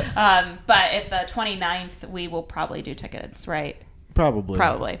 Right. But at the 29th, we will probably do tickets, right? Probably.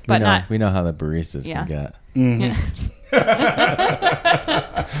 But we know how the baristas Yeah. can get.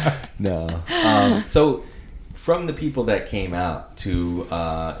 No. So, from the people that came out to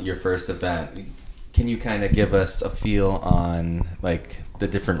your first event, can you kind of give us a feel on like the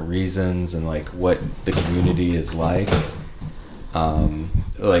different reasons and like what the community is like?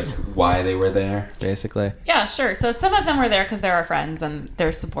 Like why they were there, basically. Yeah, sure. So some of them were there because they're our friends and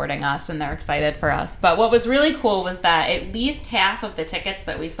they're supporting us and they're excited for us. But what was really cool was that at least half of the tickets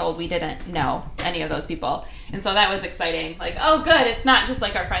that we sold, we didn't know any of those people. And so that was exciting. Like, oh, good. It's not just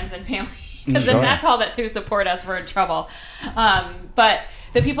like our friends and family. Because Sure. if that's all that's who support us, we're in trouble. But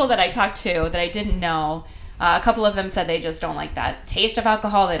the people that I talked to that I didn't know, a couple of them said they just don't like that taste of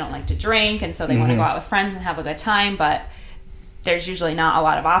alcohol. They don't like to drink. And so they want to go out with friends and have a good time. But there's usually not a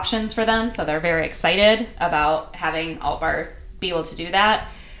lot of options for them, so they're very excited about having Alt Bar be able to do that.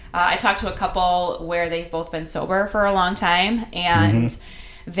 I talked to a couple where they've both been sober for a long time, and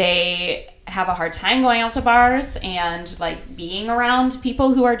they have a hard time going out to bars and like being around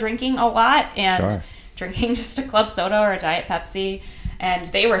people who are drinking a lot and Sure. drinking just a club soda or a Diet Pepsi. And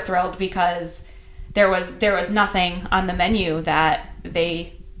they were thrilled because there was nothing on the menu that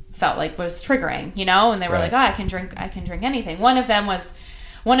they felt like was triggering, and they were Right. like, oh, I can drink anything. One of them was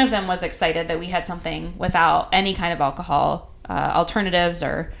one of them was excited that we had something without any kind of alcohol alternatives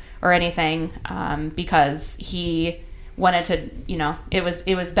or anything, because he wanted to,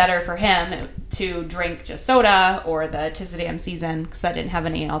 it was better for him to drink just soda or the Tissadam season because I didn't have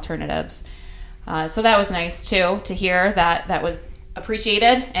any alternatives. So that was nice too, to hear that was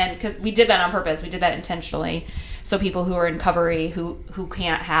appreciated, and because we did that on purpose, we did that intentionally, so people who are in recovery who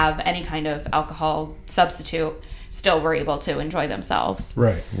can't have any kind of alcohol substitute still were able to enjoy themselves.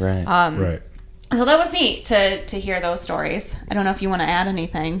 Right. Right. So that was neat to hear those stories. I don't know if you want to add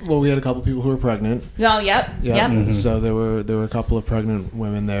anything. Well, we had a couple people who were pregnant. Oh, yep. Mm-hmm. So there were a couple of pregnant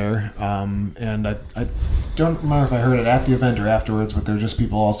women there, and I Don't remember if I heard it at the event or afterwards, but there were just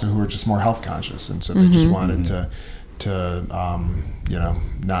people also who were just more health conscious, and so they just wanted to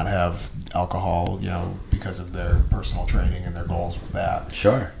not have alcohol, because of their personal training and their goals with that.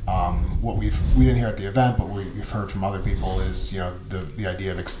 Sure. What we didn't hear at the event, but we've heard from other people is the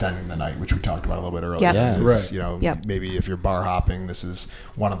idea of extending the night, which we talked about a little bit earlier. Yep. Yeah. Is, Yep. maybe if you're bar hopping, this is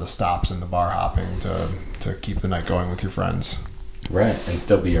one of the stops in the bar hopping to keep the night going with your friends. Right, and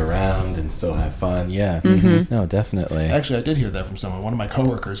still be around and still have fun. Yeah. No, definitely. Actually, I did hear that from someone. One of my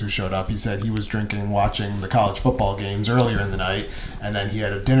coworkers who showed up, he said he was drinking, watching the college football games earlier in the night, and then he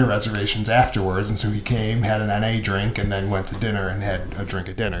had a dinner reservations afterwards, and so he came, had an NA drink, and then went to dinner and had a drink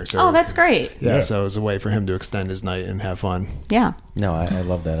at dinner. So That's great. Yeah, so it was a way for him to extend his night and have fun. Yeah. No, I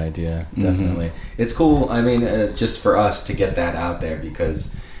love that idea. Definitely. It's cool. I mean, just for us to get that out there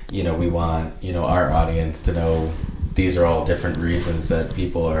because, we want, our audience to know these are all different reasons that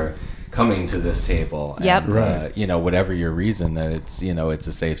people are coming to this table. Yep. And, Right. whatever your reason, that it's, it's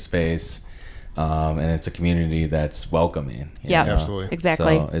a safe space, and it's a community that's welcoming. Yeah, absolutely.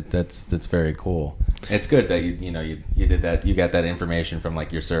 Exactly. So that's very cool. It's good that you did that. You got that information from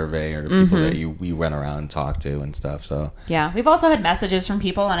like your survey or the people that we went around and talked to and stuff. So Yeah, we've also had messages from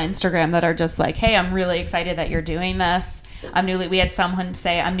people on Instagram that are just like, "Hey, I'm really excited that you're doing this. We had someone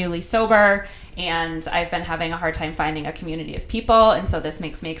say, I'm newly sober and I've been having a hard time finding a community of people, and so this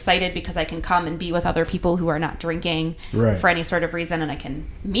makes me excited because I can come and be with other people who are not drinking Right. for any sort of reason, and I can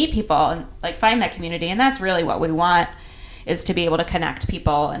meet people and like find that community." And that's really what we want, is to be able to connect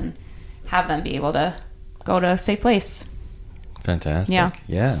people and have them be able to go to a safe place. fantastic.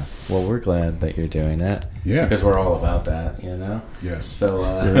 Yeah. Well, we're glad that you're doing it. Yeah. Because we're all about that. Yes. So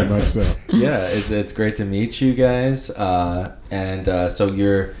Very much so. yeah, it's great to meet you guys. So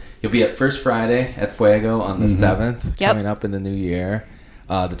you'll be at First Friday at Fuego on the 7th, Yep. coming up in the new year.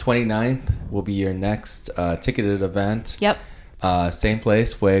 The 29th will be your next ticketed event. Yep. Same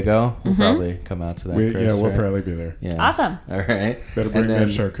place, Fuego. We'll probably come out to that. Chris, We'll right? probably be there. Yeah. Awesome. All right. Better bring And then- that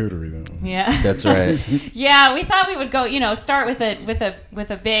charcuterie though. Yeah. That's right. Yeah, we thought we would go, start with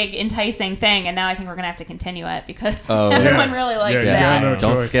a big enticing thing, and now I think we're gonna have to continue it because everyone Yeah. really likes Yeah, that. you got no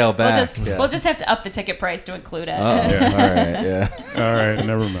Don't choice. scale back. We'll just have to up the ticket price to include it. Oh, Yeah. all right. Yeah. All right,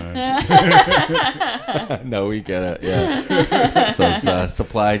 never mind. No, we get it. Yeah. So it's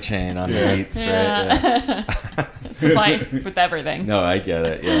supply chain on the eats, right? Yeah. Supply with everything. No, I get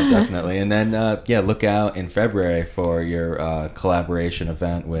it. Yeah, definitely. And then, look out in February for your collaboration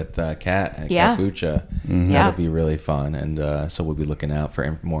event with Kat and Yeah. Kapucha. Yeah. That'll be really fun. And so we'll be looking out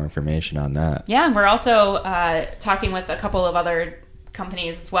for more information on that. Yeah, and we're also talking with a couple of other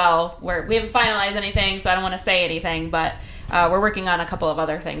companies as well, where we haven't finalized anything, so I don't want to say anything, but we're working on a couple of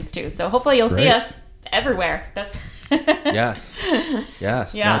other things too. So hopefully you'll see Great. us everywhere. That's Yes.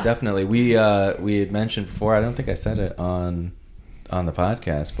 Yes. Yeah. No, definitely. We had mentioned before, I don't think I said it on the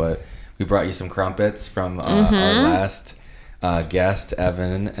podcast, but we brought you some crumpets from our last guest,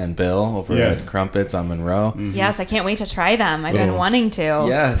 Evan and Bill, over Yes. at Crumpets on Monroe. Yes, I can't wait to try them. I've been wanting to.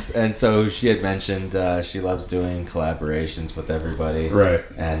 Yes, and so she had mentioned she loves doing collaborations with everybody. Right.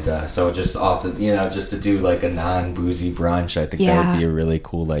 And so just often, just to do like a non-boozy brunch, I think that Yeah. would be a really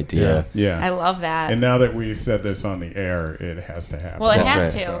cool idea. Yeah. I love that. And now that we said this on the air, it has to happen. Well, it That's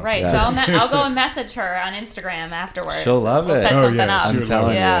has right. to, So, right? yes. So I'll go and message her on Instagram afterwards. She'll love We'll it. set Oh, something yeah, up. she would telling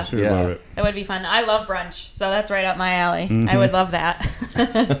love you. it. Yeah. She would Yeah. love it. That would be fun. I love brunch, so that's right up my alley. I would love that.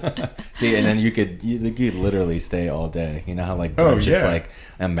 See, and then you could literally stay all day. You know how like Oh, brunch is yeah. like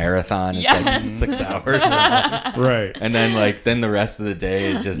a marathon. It's Yes. like 6 hours. Right. And then the rest of the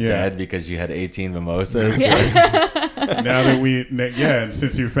day is just Yeah. dead because you had 18 mimosas. Now that and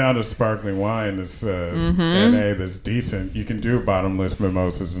since you found a sparkling wine that's NA that's decent, you can do bottomless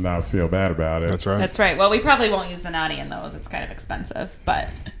mimosas and not feel bad about it. That's right. That's right. Well, we probably won't use the naughty in those. It's kind of expensive, but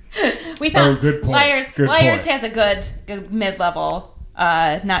we found good point. Lyres. Good Lyres point. has a good mid-level,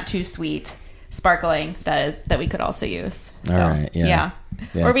 not too sweet sparkling that we could also use. So, All right, yeah.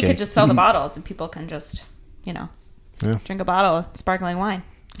 Or we okay. could just sell the bottles and people can just, Yeah. drink a bottle of sparkling wine.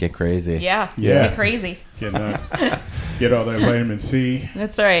 Get crazy. Yeah. Yeah. Get crazy. Get nuts. Get all that vitamin C.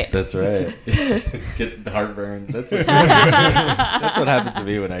 That's right. That's right. Get the heartburn. That's what happens to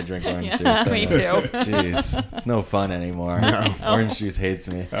me when I drink orange juice. Me too. Jeez, it's no fun anymore. Orange juice hates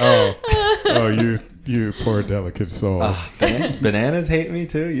me. Oh, you poor delicate soul. Bananas hate me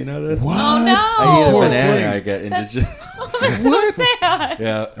too. You know this? What? Oh no! I eat a Poor banana, thing. I get indigestion. That's so sad.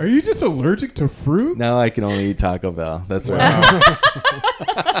 Yeah. Are you just allergic to fruit? Now I can only eat Taco Bell. That's right.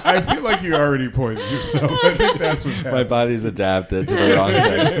 I feel like you already poisoned yourself. I think that's what's My happening. body's adapted to the wrong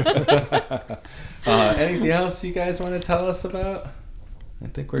thing. Anything else you guys want to tell us about? I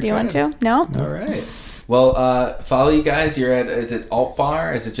think we're Do you want good. to? No? All right. Well, follow you guys. You're at, is it Alt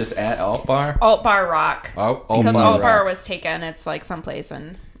Bar? Is it just at Alt Bar? Alt Bar Rock. Alt Because Bar Alt Bar Rock. was taken. It's like someplace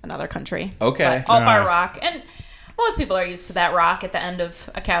in another country. Okay. But Alt Bar Ah. Rock. And most people are used to that rock at the end of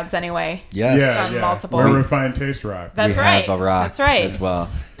accounts anyway. Yes. Yeah, Some yeah. multiple. We're Refined Taste Rock. That's we right. have a rock That's right. as well.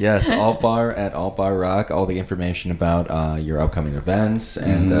 Yes, Alt Bar at Alt Bar Rock. All the information about your upcoming events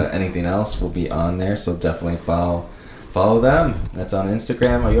and anything else will be on there. So definitely follow them. That's on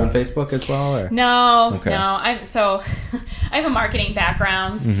Instagram. Are you on Facebook as well? Or? No, Okay. no. I have a marketing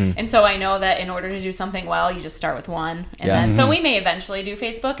background, and so I know that in order to do something well, you just start with one, and Yes. then so we may eventually do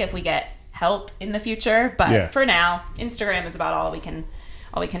Facebook if we get help in the future. But Yeah. for now, Instagram is about all we can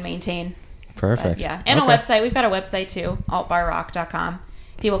maintain. Perfect. But yeah, and Okay. a website. We've got a website too, altbarrock.com.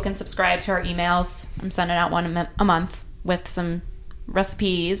 People can subscribe to our emails. I'm sending out one a month with some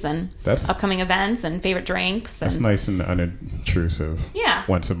recipes and That's- upcoming events and favorite drinks. And That's nice and unintrusive. Yeah.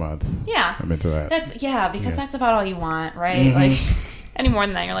 Once a month. Yeah. I'm into that. Because Yeah. that's about all you want, right? Like any more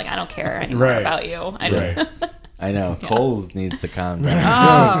than that, you're like, I don't care anymore Right. about you. I Right. don't. I know. Coles needs to calm down.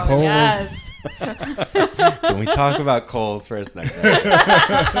 Oh Coles. yes. Can we talk about Coles for a second?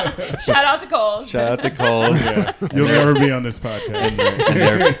 Shout out to Coles. Shout out to Coles. You'll never be on this podcast.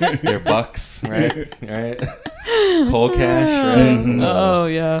 And their bucks, right? Right. Cole Cash, right? Oh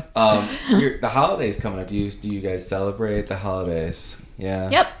yeah. The holidays coming up. Do you guys celebrate the holidays? Yeah.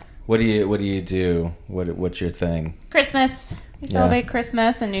 Yep. What do you do? What's your thing? Christmas. We celebrate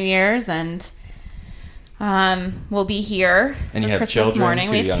Christmas and New Year's, and we'll be here And you for have Christmas children, morning.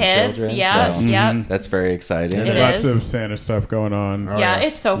 two We have young kids. children, Yeah. so- Yep. That's very exciting. It Lots is. of Santa stuff going on. Oh, Yeah, yes.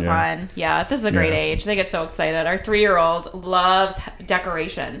 it's so Yeah. fun. Yeah, this is a great Yeah. age. They get so excited. Our 3-year-old loves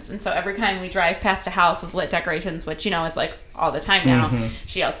decorations. And so every time we drive past a house with lit decorations, which, is like all the time now,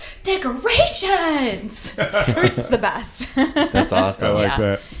 she yells, decorations! It's the best. That's I awesome. like Yeah.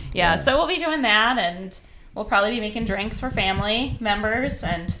 that. Yeah, so we'll be doing that, and we'll probably be making drinks for family members,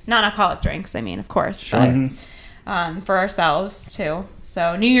 and non-alcoholic drinks, of course. Sure. But, for ourselves, too.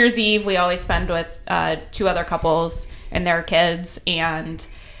 So New Year's Eve, we always spend with 2 other couples and their kids, and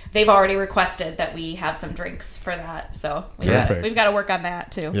they've already requested that we have some drinks for that. So Perfect. we've got to work on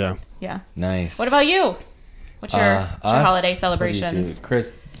that, too. Yeah. Yeah. Nice. What about you? What's your Us? holiday What celebrations? do you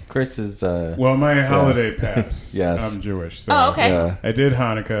do? Chris is Well, my holiday pass. Yes. I'm Jewish. So Oh, okay. yeah. I did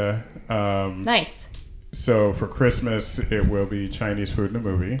Hanukkah. Nice. So for Christmas, it will be Chinese food in a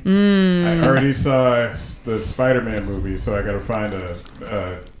movie. I already saw the Spider-Man movie, so I got to find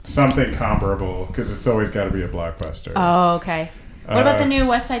a something comparable because it's always got to be a blockbuster. Oh, okay. What about the new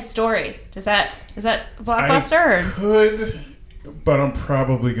West Side Story? Is that Blockbuster? I could, but I'm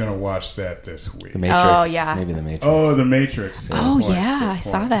probably gonna watch that this week. The Matrix. Oh, yeah. Maybe the Matrix. Oh, The Matrix. Good Oh, point, yeah. good I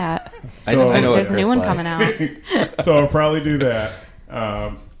saw point. that. I know what There's a new Chris one likes. coming out. So I'll probably do that.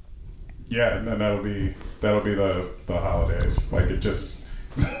 Yeah, and then that'll be the holidays. Like it just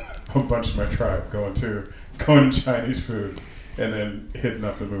a bunch of my tribe going to Chinese food and then hitting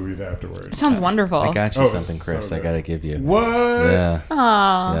up the movies afterwards. Sounds wonderful. I got you Oh, something, so Chris. I good. gotta give you. What? Yeah.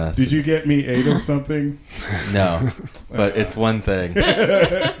 Aw. Yes. Did you get me 8 of something? No, but it's one thing.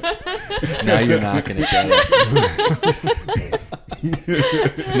 Now you're not gonna get it.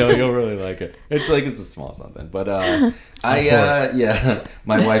 No, you'll really like it. It's a small something, but my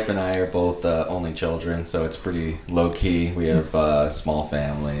wife and I are both only children, so it's pretty low key. We have small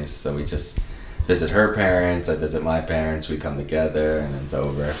families, so we just visit her parents. I visit my parents. We come together, and then it's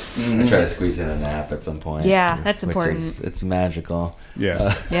over. I try to squeeze in a nap at some point. Yeah, that's which important. it's magical.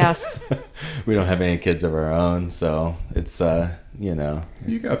 Yes. Yes. We don't have any kids of our own, so it's You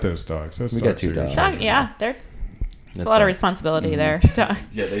got those dogs. Those We got dogs 2 are dogs. yours. Yeah, there's That's a lot of right. responsibility there.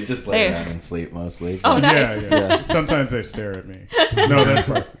 Yeah, they just lay They- around and sleep mostly. Oh, but- nice. Yeah. Sometimes they stare at me. No, that's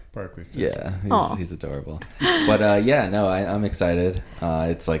Barkley. Yeah, Aw. he's adorable. But I'm excited.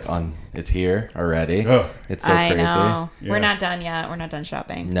 It's here already. Oh. It's so I crazy. know. Yeah. We're not done yet. We're not done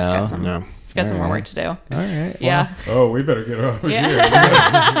shopping. No? Got some No. more Alright. work to do. All right. Yeah. Oh, we better get over Yeah. here.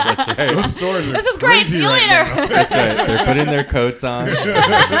 Let's That's right. Those stores are This is great. See crazy you right later. now. That's right. They're putting their coats on,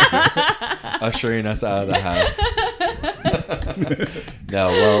 ushering us out of the house. No,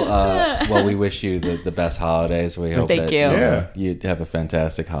 well, we wish you the best holidays. We hope Thank that you. Yeah. you have a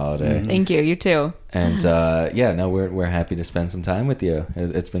fantastic holiday. Thank you. You too. And we're happy to spend some time with you.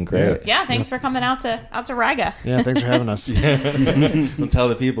 It's been great. Yeah, thanks for coming out to Riga. Yeah, thanks for having us. We'll tell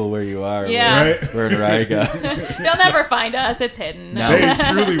the people where you are. Yeah. Right? We're in Riga. They'll never find us. It's hidden. No. They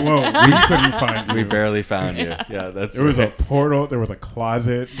truly won't. We couldn't find you. We barely found you. Yeah, that's There was a right. portal. There was a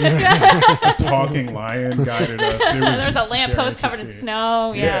closet. A talking lion guided us. There's a lamppost covered in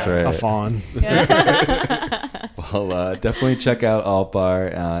snow. Yeah. That's right. A fawn. Well, definitely check out Alt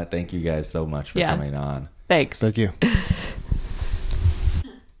Bar. Thank you guys so much for Yeah. coming on. Thanks. Thank you.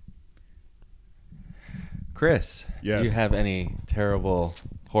 Chris, Yes. do you have any terrible,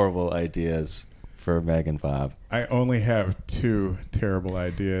 horrible ideas for Meg and Bob? I only have 2 terrible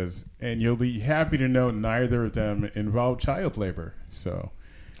ideas, and you'll be happy to know neither of them involve child labor. So,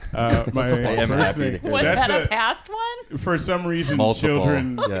 my am first happy thing, to hear Was that's that a past one? for some reason, Multiple.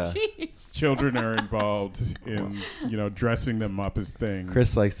 children Yeah. Jeez. children are involved in dressing them up as things.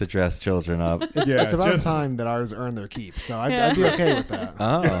 Chris likes to dress children up. yeah, It's about just- time that ours earn their keep, so I'd be okay with that.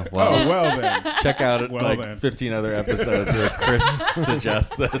 Oh, Oh well. well then. Check out Well then. 15 other episodes where Chris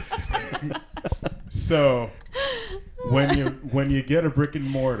suggests this. So when you get a brick and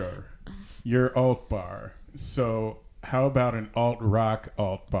mortar, you're alt bar. So how about an alt rock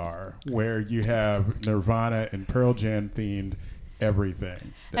alt bar where you have Nirvana and Pearl Jam themed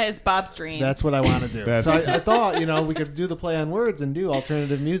everything? That is Bob's dream. That's what I want to do. That's- So I thought, we could do the play on words and do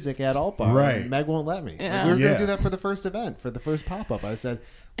alternative music at Alt Bar. Right. And Meg won't let me. Yeah. We were going Yeah. to do that for the first event, for the first pop-up. I said,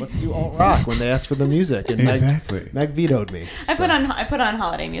 let's do alt rock when they asked for the music. And Exactly. Meg vetoed me. I put on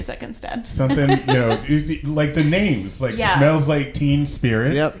holiday music instead. Something, like the names, like Yes. smells like Teen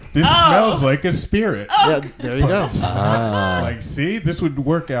Spirit. Yep. This Oh. smells like a spirit. Yeah, there you go. Like, see, this would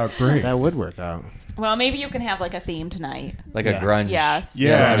work out great. That would work out. Well, maybe you can have like a theme tonight. Like Yeah. a grunge. Yes.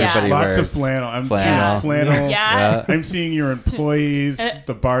 Yeah, Yeah. Everybody lots of wears flannel. I'm flannel. seeing flannel. Yes. I'm seeing your employees,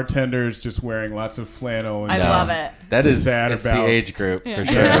 the bartenders, just wearing lots of flannel. And I love it. That is Sad it's about- the age group for sure.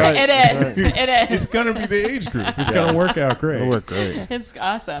 That's right. It That's is. It is. It's gonna be the age group. It's gonna work out great. It'll work great. It's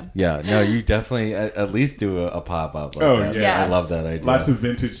awesome. Yeah, no, you definitely at least do a pop-up like Oh, that. yeah. I love that idea. Lots of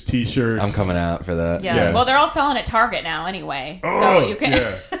vintage T-shirts. I'm coming out for that. Yeah. Yes. Well, they're all selling at Target now anyway. Oh, so you can.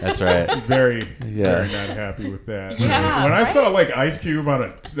 yeah. That's right. Very, Yeah. very not happy with that. Yeah, when I right? saw like Ice Cube on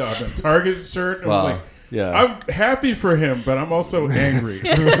a Target shirt, I Wow. was like, Yeah. I'm happy for him, but I'm also angry.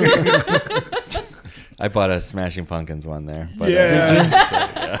 I bought a Smashing Pumpkins one there. But,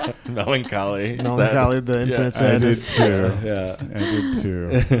 Yeah. Melancholy. Melancholy, the infinite I did sadness. too. Yeah. I did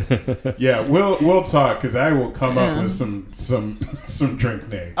too. Yeah, we'll talk because I will come up with some drink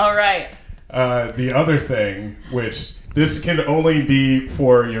names. All right. The other thing, which this can only be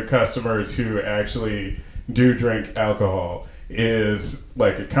for your customers who actually do drink alcohol, is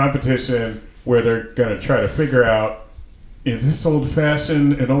like a competition where they're going to try to figure out, is this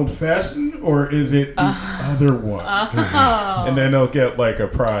old-fashioned an old-fashioned or is it the other one? And then they'll get like a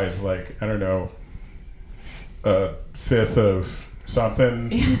prize, like, I don't know, a fifth of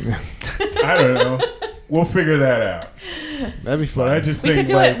something. I don't know. We'll figure that out. That'd be fun. But I just We think could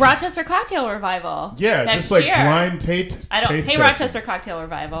do like, it Rochester Cocktail Revival. yeah, next just like year. blind taste. I don't. taste Hey, testing. Rochester Cocktail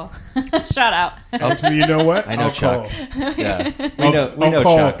Revival. Shout out. Actually, you know what? I know I'll Chuck. call. Yeah. I'll We know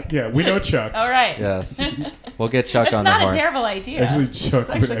call- Chuck. Yeah, we know Chuck. All right. Yes. We'll get Chuck It's on the not a horn. terrible idea. Actually, Chuck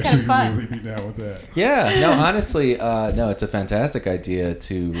It's would actually actually kinda fun. really be down with that. Yeah, no, honestly, no, it's a fantastic idea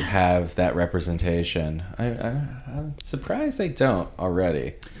to have that representation. I'm surprised they don't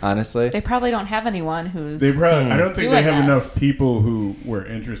already, honestly. They probably don't have anyone who's. They probably. I don't think they Doing have this. enough people who were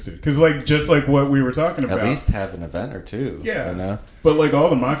interested. Because, like, just like what we were talking about. At least have an event or two. Yeah. You know? But like all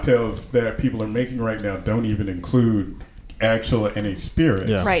the mocktails that people are making right now don't even include actual any spirits.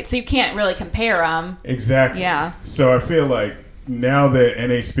 Yeah. Right. So you can't really compare them. Exactly. Yeah. So I feel like now that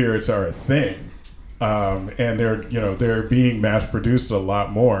NA spirits are a thing, and they're being mass produced a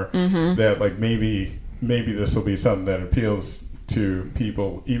lot more, that like maybe this will be something that appeals to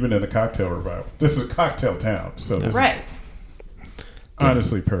people even in the cocktail revival. This is a cocktail town, so this Right. is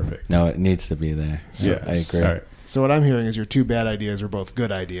honestly perfect. No, it needs to be there. Yeah, I agree. All right. So what I'm hearing is your two bad ideas were both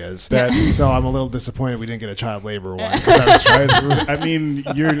good ideas. That's- So I'm a little disappointed we didn't get a child labor one. 'Cause I was trying I mean,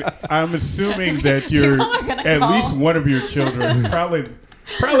 I'm assuming that you're know we're gonna at call. least one of your children, probably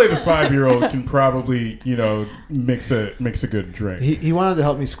Probably the 5-year-old can probably, mix a good drink. He wanted to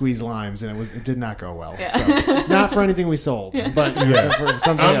help me squeeze limes, and it did not go well. So, not for anything we sold, but for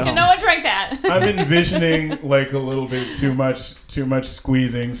something else. No one drank that. I'm envisioning like a little bit too much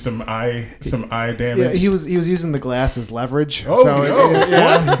squeezing, some eye damage. Yeah, he was using the glass as leverage. Oh, so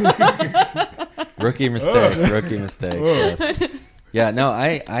Rookie mistake. Rookie mistake. Yes. Yeah, no,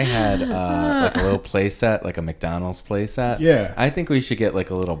 I had like a little play set, like a McDonald's play set. Yeah. I think we should get like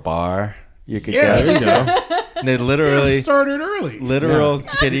a little bar. You could Yeah, get, they literally started early. literal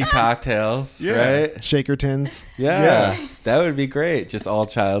kiddie cocktails, Yeah. right? shaker tins. Yeah, that would be great. Just all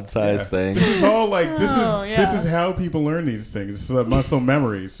child-sized things. This is all like this yeah. is how people learn these things. It's a muscle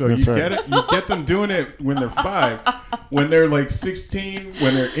memory. So That's you right. get it. You get them doing it when they're 5, when they're like 16,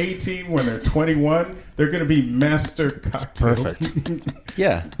 when they're 18, when they're 21. They're going to be master cocktail Perfect.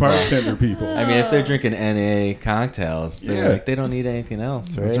 Yeah. bartender people. I mean, if they're drinking NA cocktails, they're Yeah. like, they don't need anything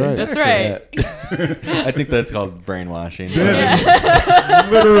else, right? That's right. That's right. Yeah. I think that's called brainwashing. That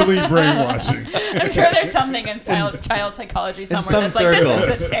is literally brainwashing. I'm sure there's something in child psychology somewhere some that's like, this circles.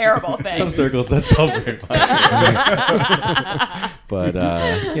 is a terrible thing. Some circles, that's called brainwashing. But,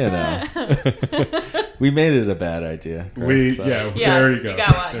 we made it a bad idea. Chris, so There Yes, you go. you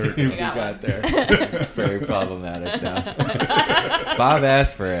got one. There we go. You we got one. got there. It's very problematic now. Bob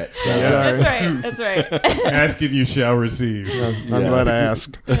asked for it. So. That's right. That's right. Asking you shall receive. I'm glad I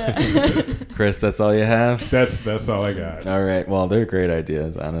asked. Chris, that's all you have? That's all I got. All right. Well, they're great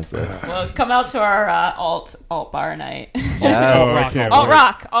ideas, honestly. Well, come out to our alt bar night. Yes. Oh, I can't Alt wait.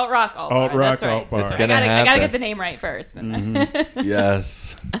 rock, alt bar. Alt rock, That's right. alt bar. It's I gonna gotta happen. get the name right first.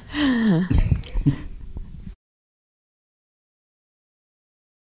 Yes.